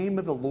Jesus, the name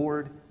of the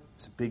Lord,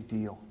 is a big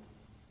deal.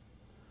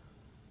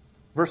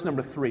 Verse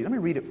number 3. Let me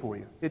read it for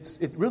you.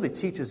 It really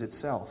teaches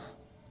itself.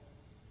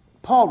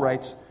 Paul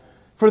writes,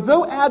 For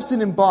though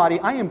absent in body,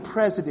 I am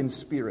present in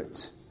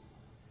spirit.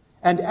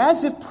 And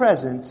as if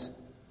present,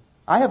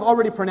 I have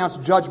already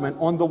pronounced judgment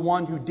on the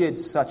one who did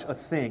such a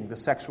thing, the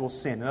sexual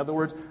sin. In other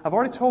words, I've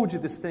already told you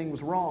this thing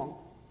was wrong.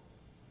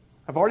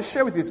 I've already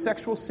shared with you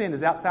sexual sin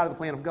is outside of the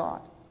plan of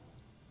God.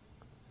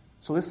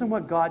 So listen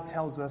what God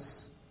tells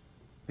us,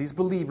 these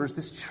believers,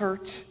 this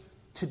church,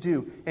 to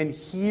do. And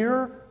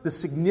hear the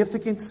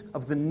significance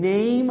of the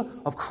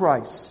name of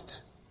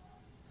Christ.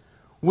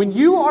 When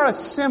you are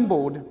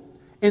assembled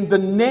in the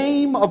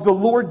name of the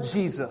Lord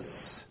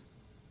Jesus,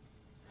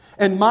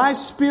 and my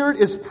spirit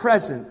is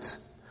present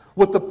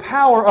with the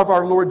power of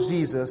our Lord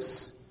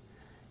Jesus,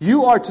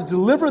 you are to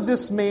deliver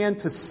this man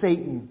to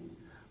Satan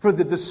for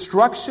the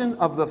destruction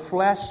of the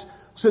flesh,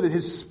 so that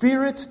his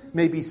spirit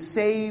may be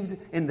saved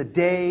in the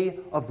day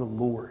of the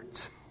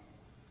Lord.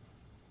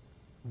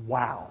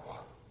 Wow.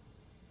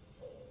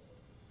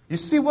 You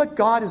see what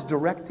God is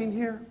directing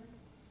here?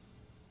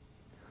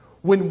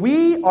 When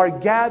we are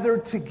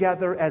gathered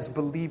together as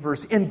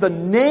believers in the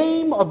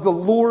name of the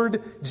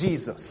Lord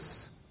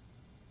Jesus,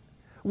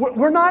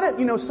 we're not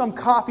at, some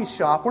coffee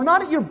shop. We're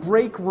not at your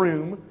break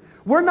room.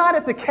 We're not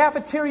at the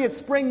cafeteria at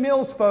Spring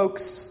Mills,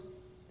 folks.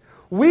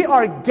 We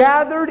are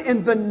gathered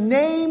in the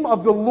name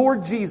of the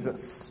Lord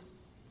Jesus.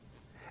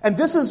 And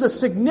this is a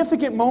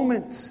significant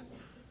moment.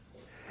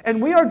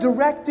 And we are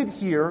directed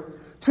here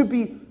to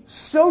be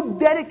so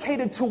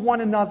dedicated to one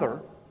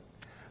another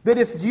that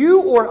if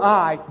you or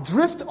I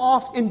drift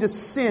off into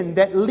sin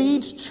that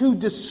leads to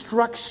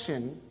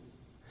destruction,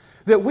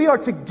 that we are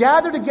to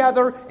gather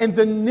together in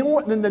the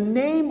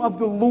name of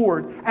the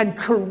Lord and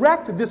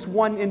correct this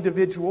one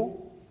individual.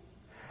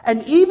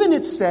 And even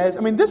it says,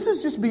 this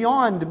is just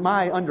beyond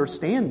my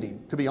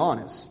understanding, to be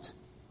honest.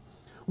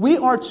 We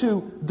are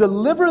to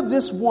deliver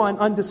this one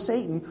unto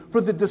Satan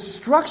for the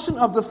destruction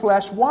of the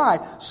flesh. Why?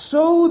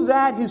 So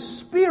that his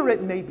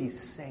spirit may be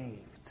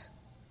saved.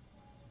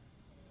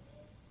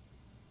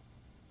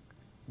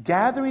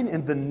 Gathering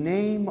in the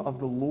name of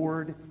the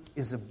Lord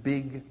is a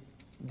big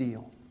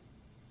deal.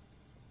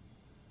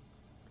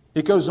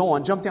 It goes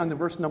on. Jump down to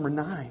verse number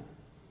 9.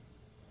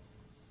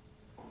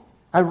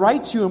 I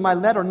write to you in my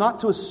letter not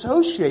to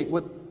associate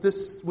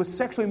with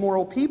sexually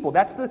immoral people.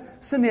 That's the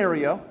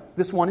scenario,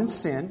 this one in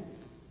sin.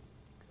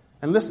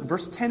 And listen,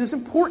 verse 10 is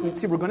important.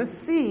 See, we're going to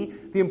see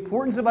the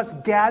importance of us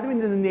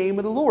gathering in the name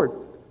of the Lord.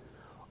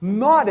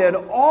 Not at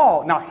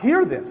all. Now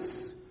hear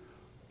this.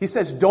 He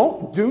says,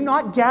 do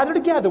not gather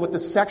together with the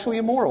sexually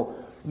immoral.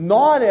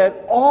 Not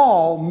at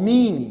all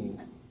meaning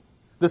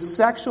the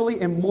sexually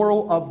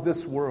immoral of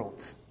this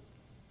world.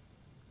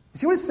 You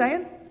see what he's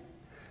saying?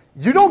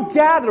 You don't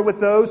gather with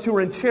those who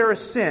are in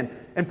cherished sin.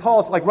 And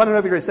Paul's like running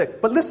over here and saying,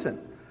 but listen,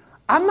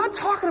 I'm not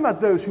talking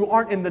about those who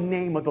aren't in the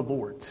name of the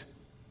Lord.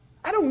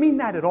 I don't mean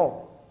that at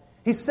all.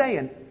 He's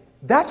saying,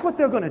 that's what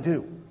they're going to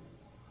do.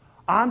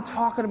 I'm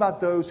talking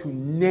about those who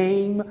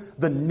name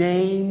the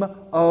name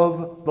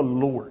of the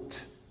Lord.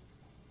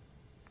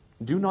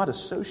 Do not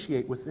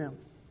associate with them.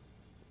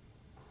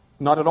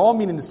 Not at all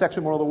meaning the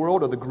sexually immoral of the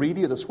world, or the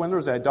greedy, or the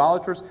swindlers, or the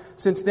idolaters,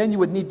 since then you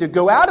would need to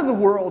go out of the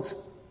world.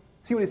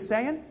 See what he's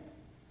saying?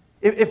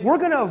 If we're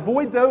going to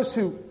avoid those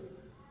who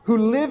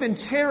live in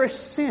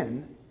cherished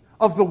sin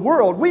of the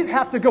world, we'd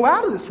have to go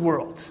out of this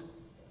world.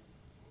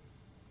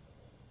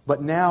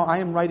 But now I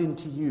am writing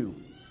to you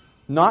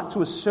not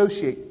to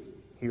associate,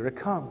 here it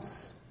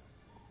comes,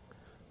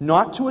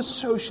 not to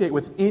associate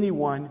with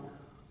anyone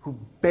who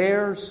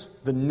bears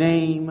the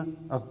name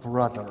of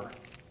brother,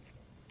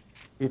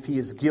 if he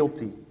is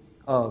guilty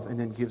of, and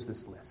then gives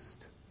this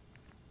list.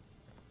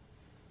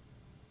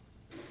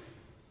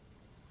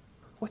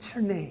 What's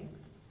your name?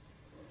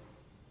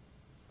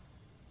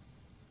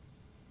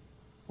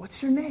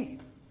 What's your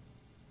name?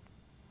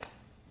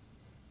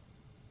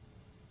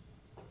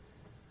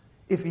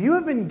 If you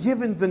have been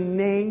given the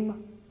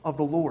name of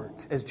the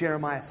Lord, as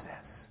Jeremiah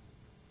says,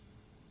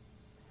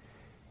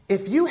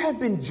 if you have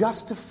been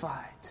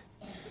justified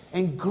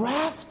and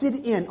grafted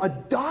in,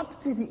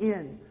 adopted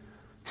in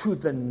to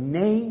the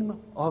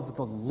name of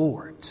the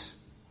Lord,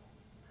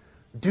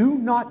 do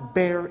not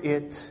bear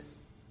it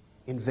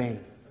in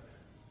vain.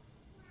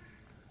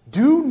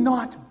 Do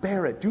not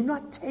bear it. Do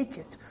not take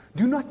it.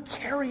 Do not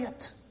carry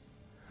it.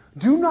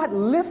 Do not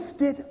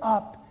lift it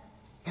up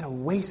in a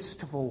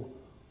wasteful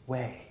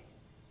way.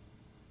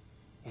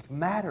 It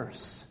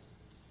matters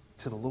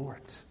to the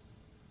Lord.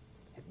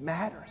 It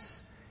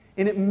matters.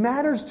 And it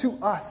matters to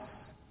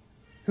us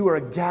who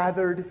are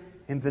gathered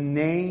in the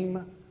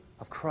name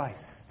of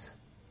Christ.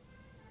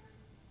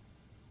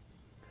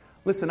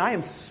 Listen, I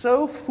am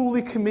so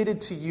fully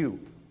committed to you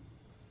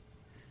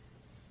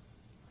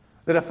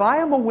that if I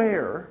am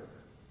aware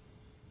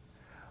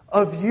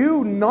of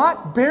you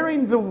not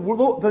bearing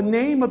the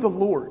name of the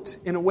Lord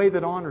in a way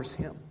that honors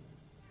Him,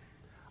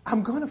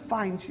 I'm going to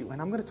find you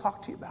and I'm going to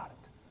talk to you about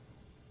it.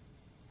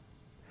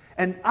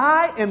 And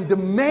I am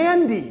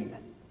demanding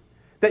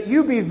that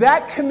you be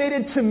that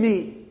committed to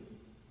me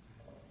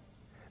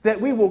that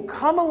we will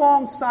come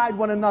alongside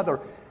one another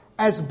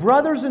as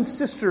brothers and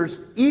sisters,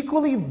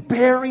 equally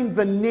bearing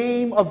the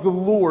name of the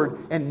Lord,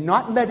 and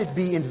not let it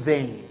be in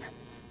vain.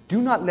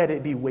 Do not let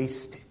it be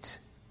wasted.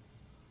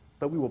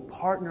 But we will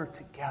partner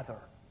together.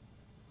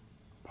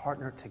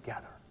 Partner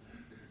together.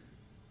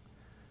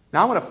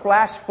 Now I'm going to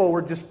flash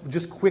forward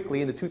just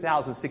quickly into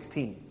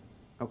 2016.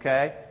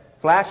 Okay?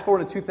 Flash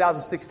forward to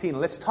 2016.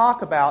 Let's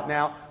talk about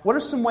now, what are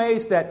some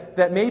ways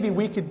that maybe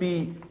we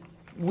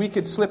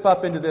could slip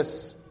up into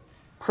this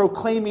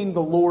proclaiming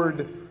the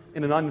Lord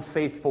in an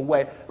unfaithful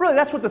way. Really,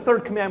 that's what the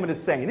third commandment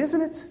is saying,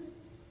 isn't it?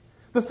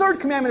 The third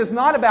commandment is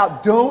not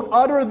about don't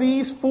utter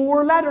these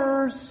 4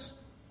 letters,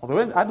 although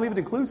I believe it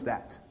includes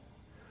that.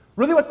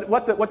 Really,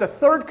 what the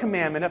third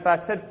commandment, if I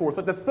said fourth,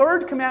 what the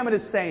third commandment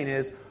is saying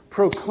is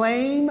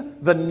proclaim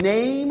the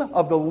name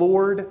of the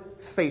Lord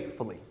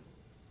faithfully.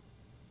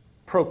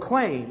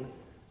 Proclaim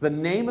the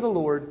name of the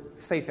Lord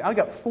faithfully. I've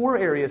got 4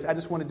 areas I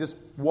just want to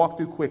walk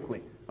through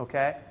quickly,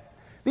 okay?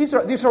 These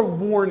are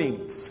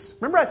warnings.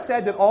 Remember I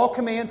said that all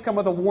commands come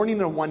with a warning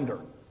and a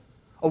wonder.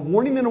 A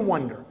warning and a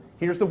wonder.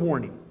 Here's the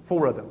warning.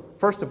 4 of them.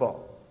 First of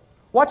all,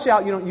 watch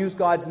out you don't use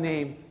God's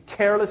name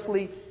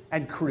carelessly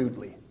and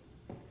crudely.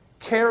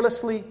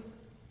 Carelessly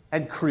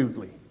and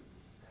crudely.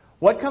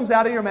 What comes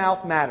out of your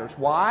mouth matters.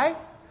 Why?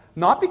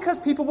 Not because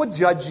people would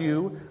judge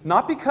you.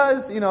 Not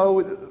because,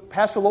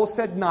 Pastor Lowell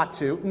said not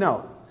to.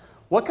 No.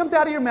 What comes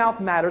out of your mouth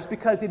matters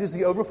because it is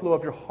the overflow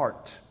of your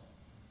heart.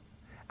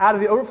 Out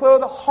of the overflow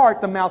of the heart,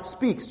 the mouth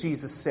speaks,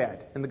 Jesus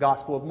said in the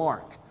Gospel of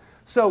Mark.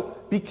 So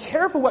be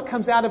careful what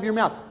comes out of your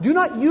mouth. Do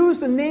not use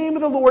the name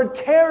of the Lord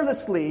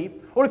carelessly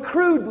or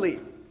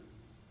crudely.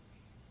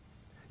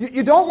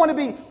 You don't want to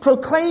be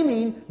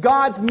proclaiming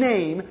God's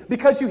name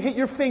because you hit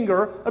your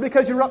finger or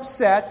because you're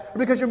upset or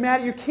because you're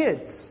mad at your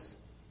kids.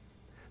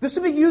 This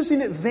would be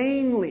using it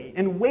vainly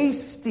and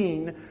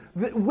wasting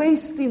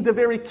the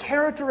very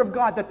character of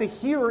God that the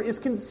hearer is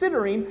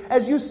considering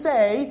as you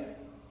say,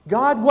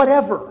 God,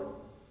 whatever.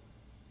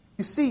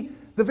 You see,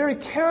 the very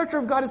character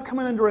of God is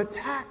coming under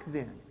attack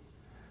then.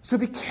 So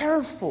be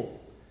careful.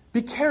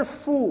 Be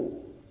careful.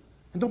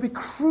 And don't be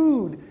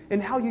crude in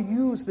how you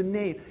use the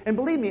name. And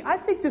believe me, I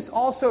think this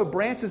also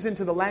branches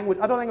into the language,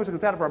 other language that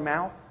comes out of our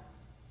mouth.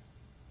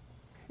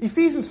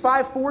 Ephesians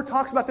 5:4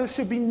 talks about there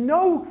should be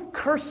no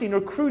cursing or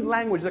crude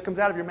language that comes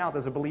out of your mouth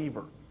as a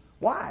believer.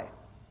 Why?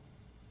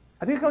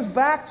 I think it goes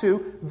back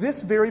to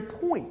this very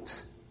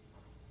point.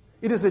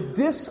 It is a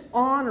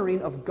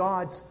dishonoring of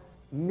God's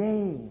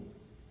name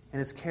and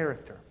His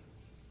character.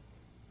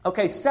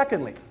 Okay,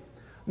 secondly,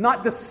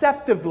 not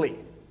deceptively.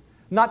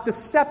 Not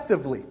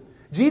deceptively.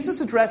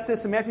 Jesus addressed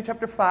this in Matthew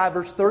chapter 5,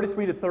 verse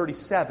 33 to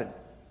 37.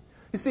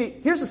 You see,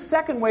 here's the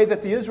second way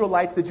that the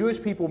Israelites, the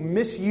Jewish people,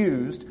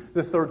 misused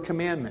the third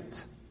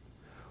commandment.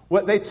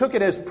 They took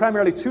it as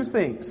primarily 2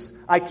 things.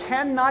 I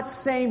cannot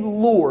say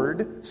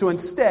Lord, so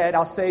instead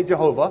I'll say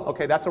Jehovah.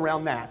 Okay, that's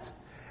around that.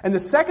 And the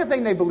second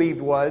thing they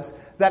believed was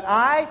that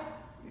I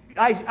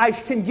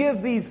can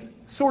give these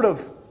sort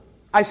of,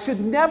 I should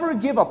never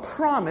give a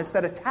promise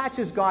that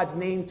attaches God's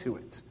name to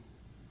it.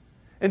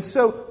 And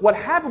so what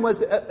happened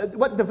was,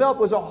 what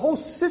developed was a whole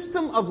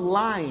system of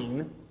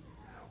lying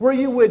where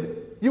you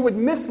would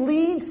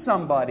mislead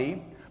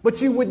somebody,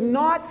 but you would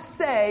not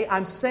say,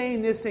 I'm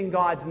saying this in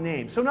God's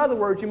name. So in other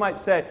words, you might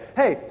say,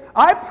 hey,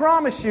 I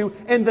promise you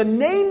in the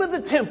name of the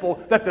temple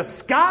that the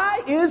sky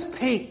is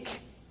pink.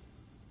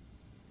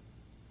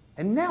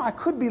 And now I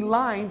could be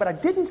lying, but I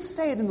didn't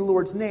say it in the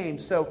Lord's name,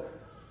 so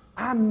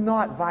I'm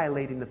not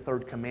violating the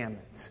third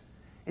commandment.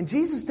 And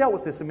Jesus dealt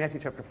with this in Matthew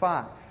chapter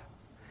 5.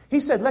 He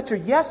said, let your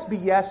yes be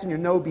yes and your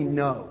no be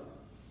no.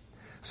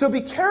 So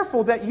be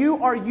careful that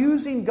you are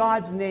using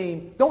God's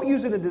name. Don't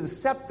use it in a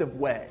deceptive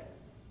way.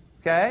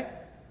 Okay?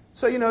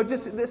 So,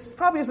 this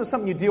probably isn't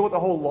something you deal with a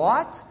whole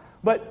lot.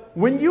 But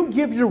when you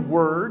give your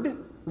word,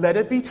 let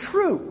it be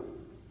true.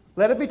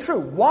 Let it be true.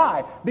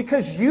 Why?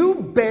 Because you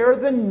bear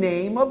the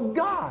name of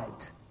God.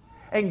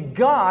 And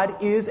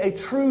God is a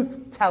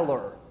truth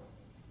teller.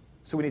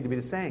 So we need to be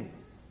the same.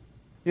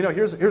 You know,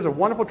 here's a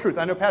wonderful truth.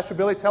 I know Pastor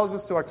Billy tells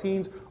this to our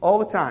teens all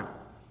the time.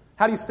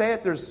 How do you say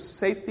it? There's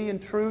safety in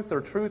truth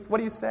or truth. What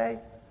do you say?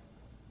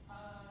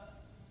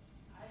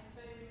 I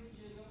say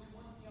there's only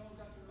one thing you always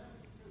have to remember.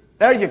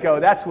 There you go.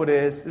 That's what it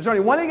is. There's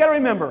only one thing you got to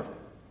remember.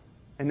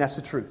 And that's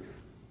the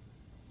truth.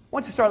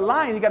 Once you start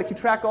lying, you got to keep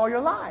track of all your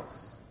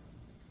lies.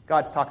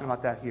 God's talking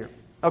about that here.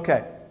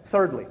 Okay.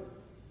 Thirdly,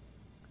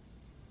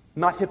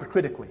 not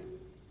hypocritically.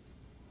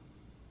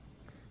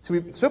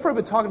 So far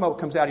we've been talking about what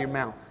comes out of your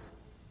mouth.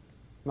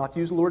 Not to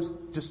use the Lord's,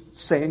 just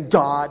saying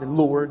God and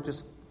Lord,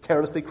 just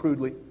carelessly,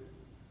 crudely.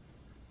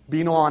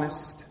 Being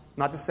honest,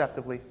 not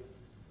deceptively.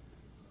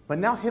 But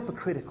now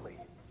hypocritically.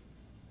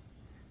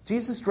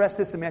 Jesus addressed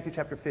this in Matthew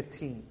chapter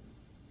 15.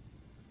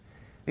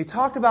 He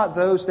talked about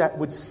those that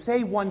would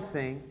say one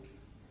thing,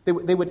 they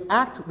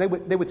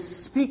would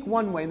speak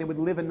one way, and they would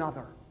live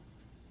another.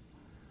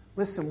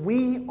 Listen,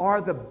 we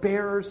are the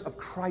bearers of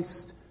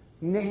Christ's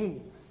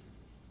name.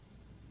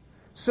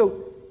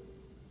 So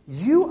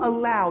you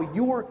allow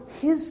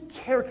His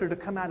character to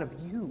come out of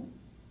you.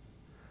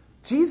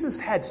 Jesus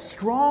had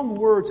strong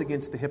words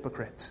against the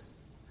hypocrite.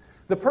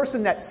 The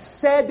person that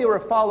said they were a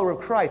follower of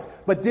Christ,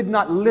 but did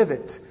not live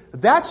it.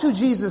 That's who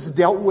Jesus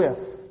dealt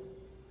with.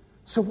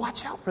 So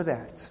watch out for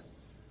that.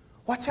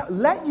 Watch out.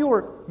 Let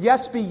your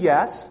yes be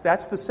yes.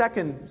 That's the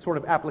second sort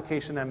of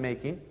application I'm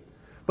making.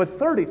 But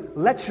thirdly,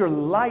 let your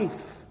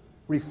life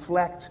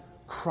reflect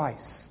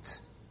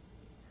Christ.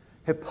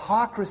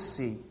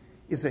 Hypocrisy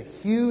is a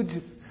huge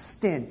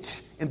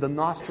stench in the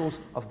nostrils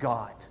of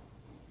God.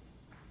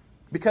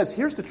 Because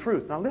here's the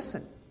truth. Now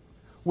listen.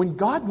 When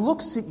God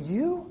looks at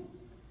you,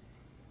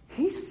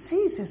 He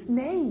sees His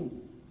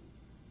name.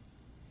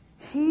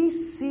 He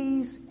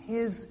sees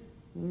His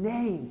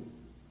name.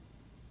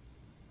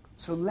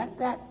 So let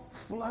that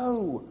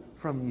flow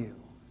from you.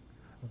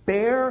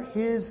 Bear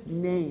His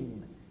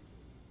name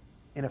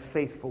in a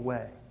faithful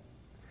way.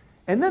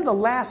 And then the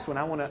last one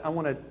I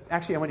want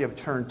you to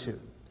turn to.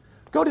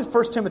 Go to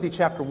 1 Timothy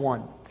chapter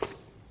 1.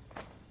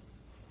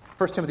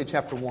 1 Timothy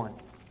chapter 1.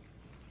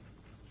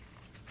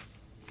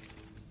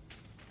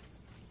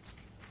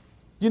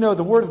 You know,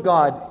 the Word of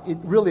God, it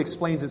really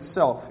explains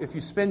itself. If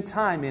you spend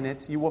time in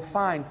it, you will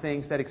find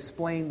things that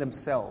explain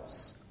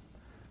themselves.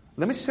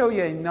 Let me show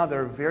you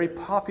another very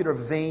popular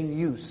vain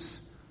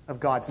use of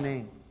God's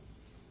name.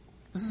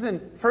 This is in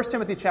 1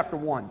 Timothy chapter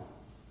 1. I'm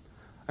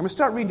going to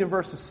start reading in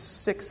verses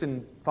 6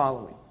 and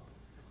following.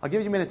 I'll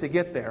give you a minute to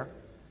get there.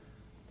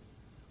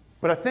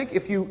 But I think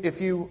if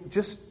you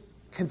just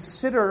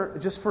consider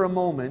just for a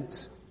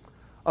moment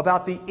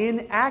about the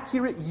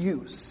inaccurate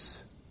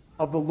use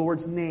of the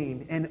Lord's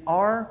name in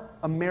our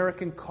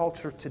American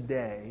culture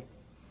today,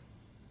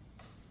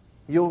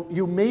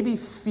 you'll maybe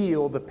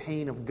feel the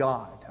pain of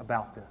God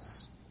about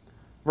this.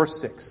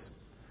 Verse 6.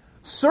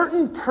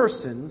 Certain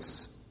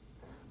persons,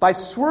 by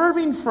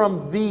swerving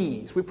from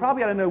these, we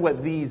probably ought to know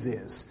what these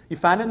is. You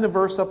find it in the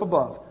verse up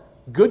above.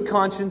 Good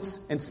conscience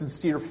and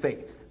sincere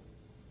faith.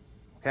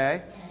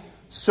 Okay?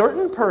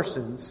 Certain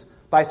persons,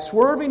 by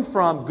swerving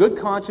from good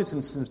conscience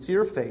and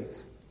sincere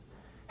faith,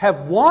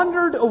 have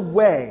wandered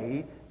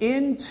away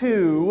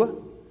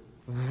into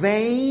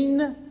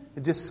vain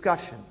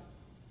discussion,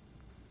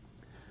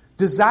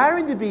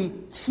 desiring to be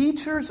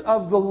teachers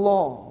of the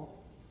law,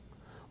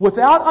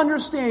 without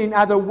understanding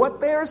either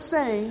what they are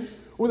saying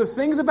or the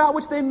things about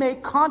which they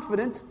make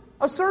confident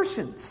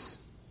assertions.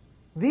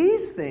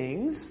 These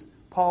things,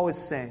 Paul is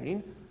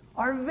saying,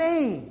 are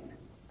vain.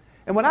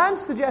 And what I'm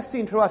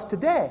suggesting to us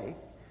today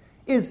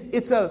is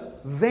it's a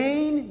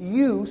vain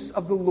use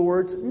of the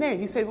Lord's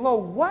name. You say, Lo,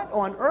 what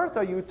on earth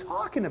are you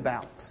talking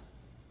about?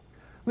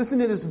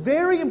 Listen, it is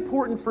very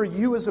important for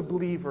you as a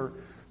believer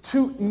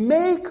to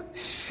make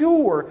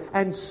sure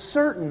and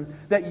certain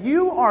that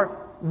you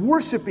are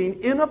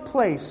worshiping in a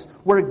place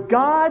where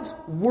God's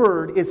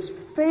Word is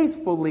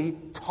faithfully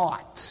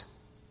taught.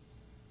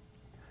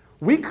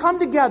 We come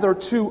together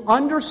to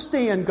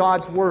understand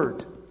God's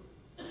Word.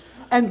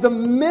 And the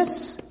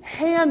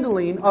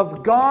mishandling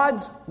of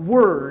God's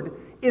Word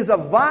is a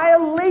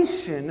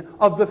violation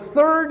of the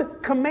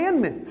third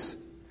commandment.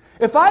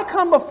 If I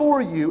come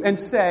before you and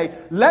say,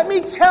 let me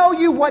tell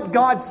you what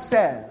God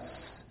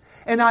says,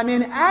 and I'm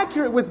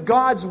inaccurate with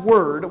God's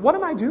Word, what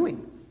am I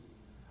doing?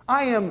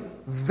 I am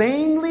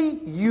vainly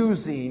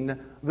using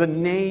the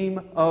name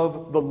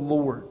of the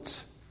Lord.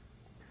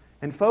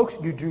 And folks,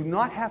 you do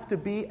not have to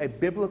be a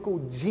biblical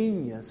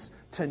genius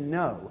to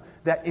know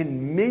that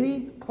in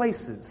many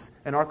places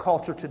in our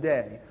culture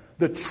today,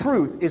 the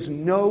truth is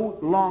no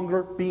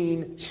longer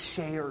being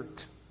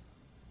shared.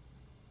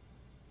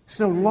 It's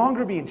no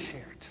longer being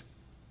shared.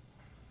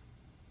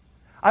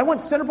 I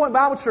want Centerpoint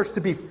Bible Church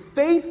to be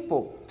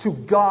faithful to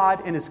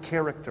God and His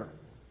character,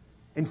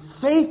 and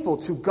faithful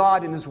to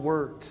God and His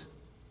Word.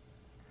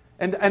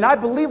 And I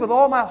believe with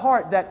all my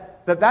heart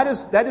that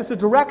is the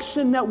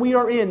direction that we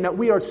are in, that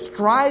we are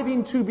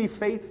striving to be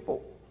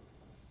faithful.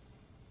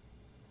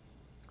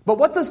 But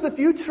what does the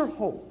future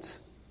hold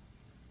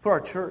for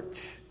our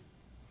church?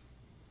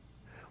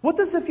 What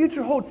does the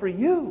future hold for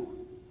you?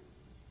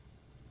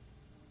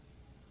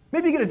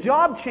 Maybe you get a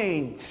job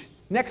change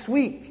next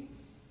week.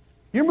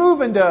 You're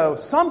moving to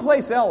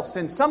someplace else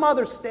in some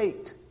other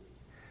state.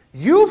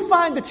 You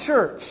find a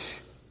church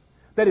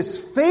that is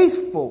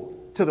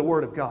faithful to the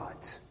Word of God.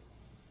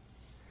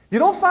 You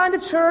don't find a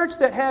church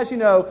that has,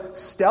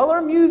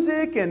 stellar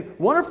music and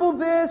wonderful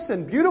this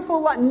and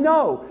beautiful life.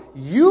 No,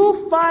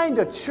 you find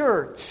a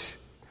church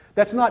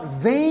that's not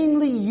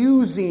vainly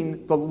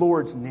using the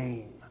Lord's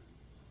name.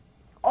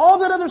 All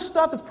that other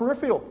stuff is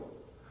peripheral.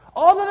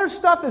 All that other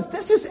stuff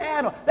that's just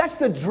add-on. That's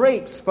the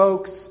drapes,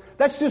 folks.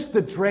 That's just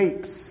the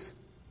drapes.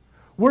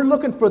 We're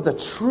looking for the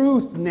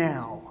truth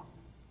now.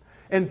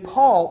 And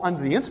Paul,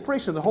 under the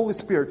inspiration of the Holy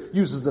Spirit,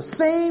 uses the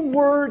same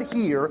word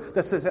here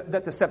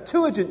that the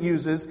Septuagint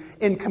uses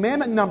in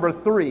commandment number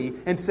 3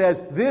 and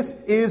says, this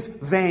is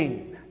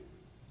vain.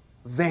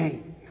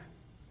 Vain.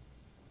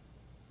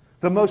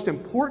 The most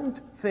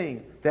important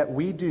thing that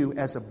we do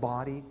as a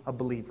body of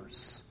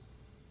believers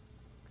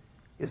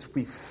is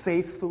we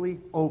faithfully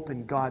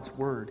open God's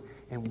Word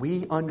and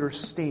we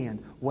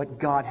understand what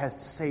God has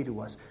to say to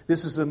us.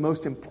 This is the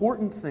most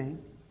important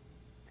thing.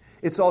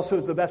 It's also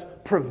the best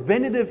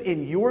preventative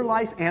in your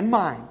life and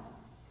mine.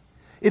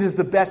 It is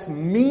the best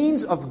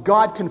means of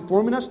God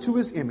conforming us to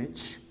His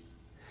image.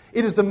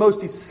 It is the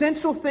most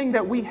essential thing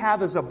that we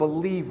have as a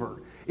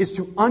believer, is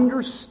to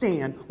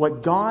understand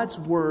what God's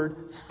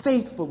Word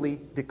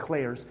faithfully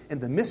declares. And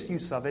the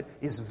misuse of it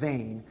is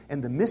vain.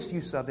 And the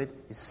misuse of it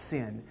is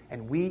sin.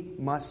 And we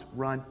must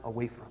run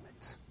away from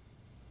it.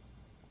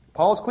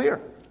 Paul is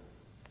clear.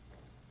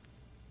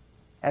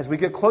 As we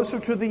get closer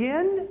to the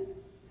end,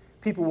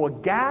 people will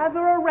gather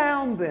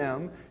around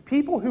them,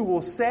 people who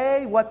will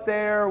say what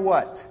their,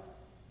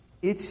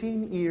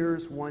 itching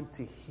ears want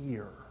to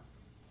hear.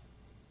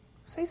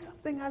 Say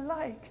something I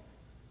like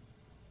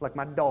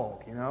my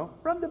dog,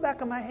 rub the back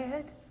of my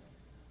head.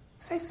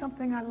 Say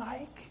something I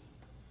like.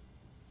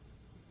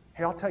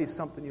 Hey, I'll tell you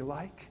something you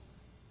like.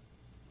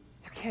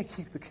 You can't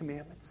keep the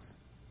commandments.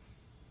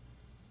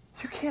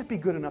 You can't be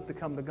good enough to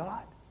come to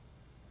God.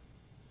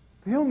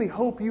 The only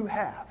hope you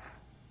have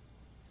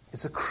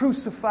is a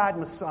crucified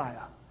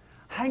Messiah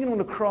hanging on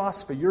the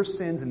cross for your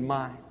sins and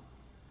mine.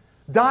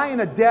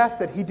 Dying a death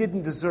that He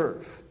didn't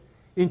deserve.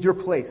 In your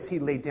place, He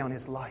laid down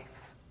His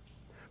life.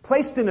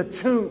 Placed in a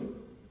tomb.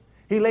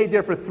 He laid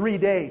there for 3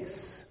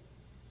 days.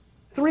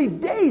 3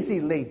 days He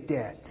lay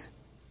dead.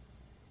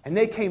 And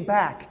they came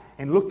back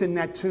and looked in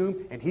that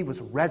tomb and He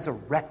was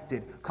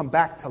resurrected, come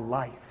back to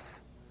life.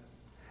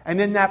 And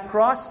in that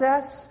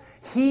process,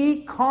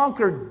 He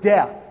conquered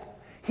death.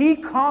 He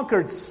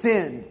conquered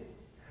sin,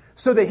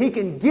 so that He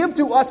can give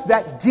to us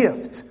that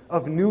gift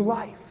of new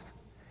life.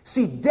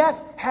 See,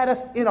 death had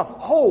us in a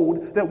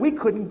hold that we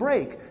couldn't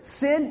break.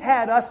 Sin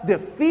had us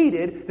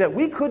defeated that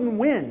we couldn't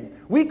win.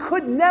 We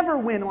could never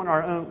win on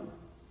our own.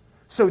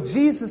 So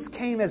Jesus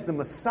came as the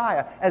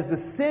Messiah, as the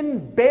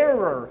sin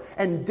bearer,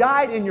 and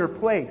died in your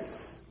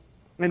place,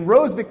 and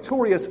rose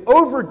victorious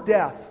over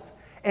death.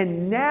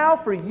 And now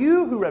for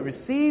you who have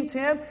received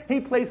Him, He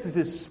places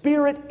His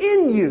Spirit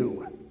in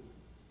you,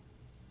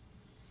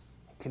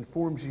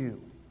 conforms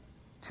you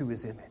to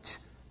His image.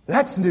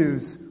 That's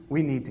news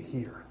we need to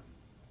hear.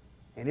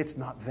 And it's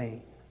not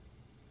vain.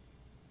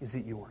 Is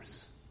it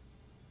yours?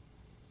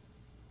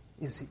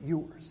 Is it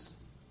yours?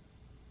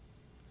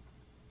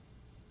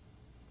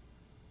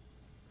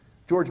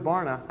 George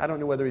Barna, I don't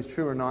know whether he's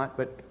true or not,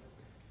 but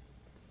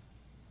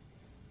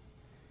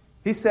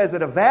he says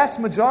that a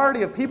vast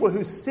majority of people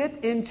who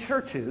sit in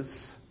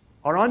churches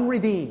are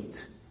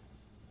unredeemed.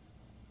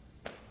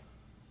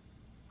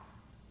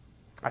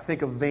 I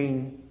think of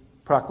vain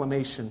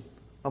proclamation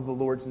of the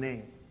Lord's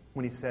name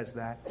when he says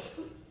that.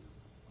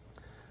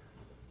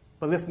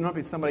 But listen, there might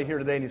be somebody here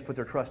today and he's put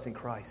their trust in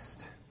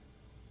Christ.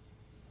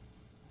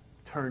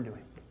 Turn to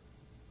Him.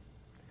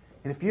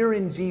 And if you're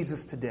in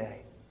Jesus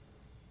today,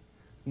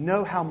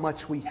 know how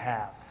much we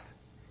have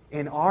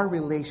in our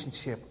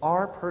relationship,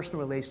 our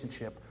personal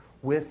relationship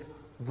with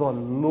the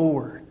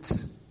Lord.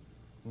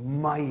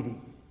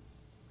 Mighty,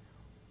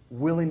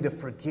 willing to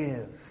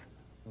forgive,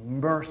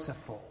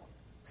 merciful,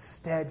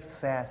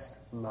 steadfast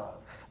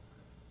love.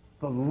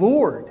 The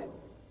Lord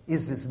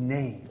is His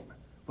name.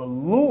 The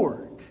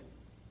Lord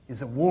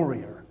is a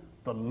warrior.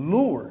 The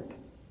Lord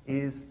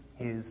is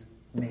His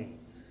name.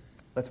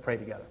 Let's pray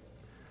together.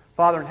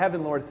 Father in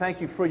heaven, Lord,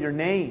 thank You for Your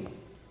name.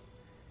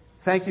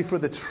 Thank You for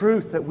the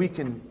truth that we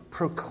can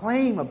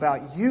proclaim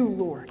about You,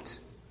 Lord.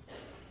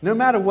 No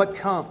matter what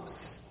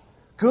comes,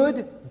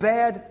 good,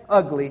 bad,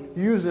 ugly,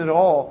 using it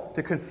all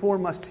to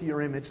conform us to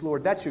Your image,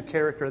 Lord. That's Your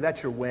character.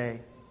 That's Your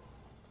way.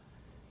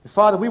 And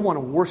Father, we want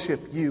to worship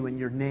You in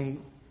Your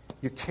name,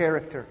 Your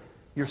character,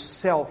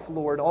 Yourself,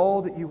 Lord,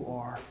 all that You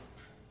are.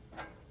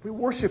 We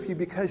worship You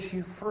because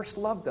You first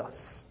loved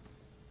us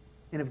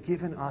and have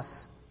given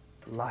us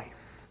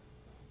life.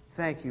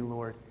 Thank You,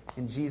 Lord.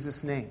 In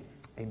Jesus' name,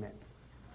 amen.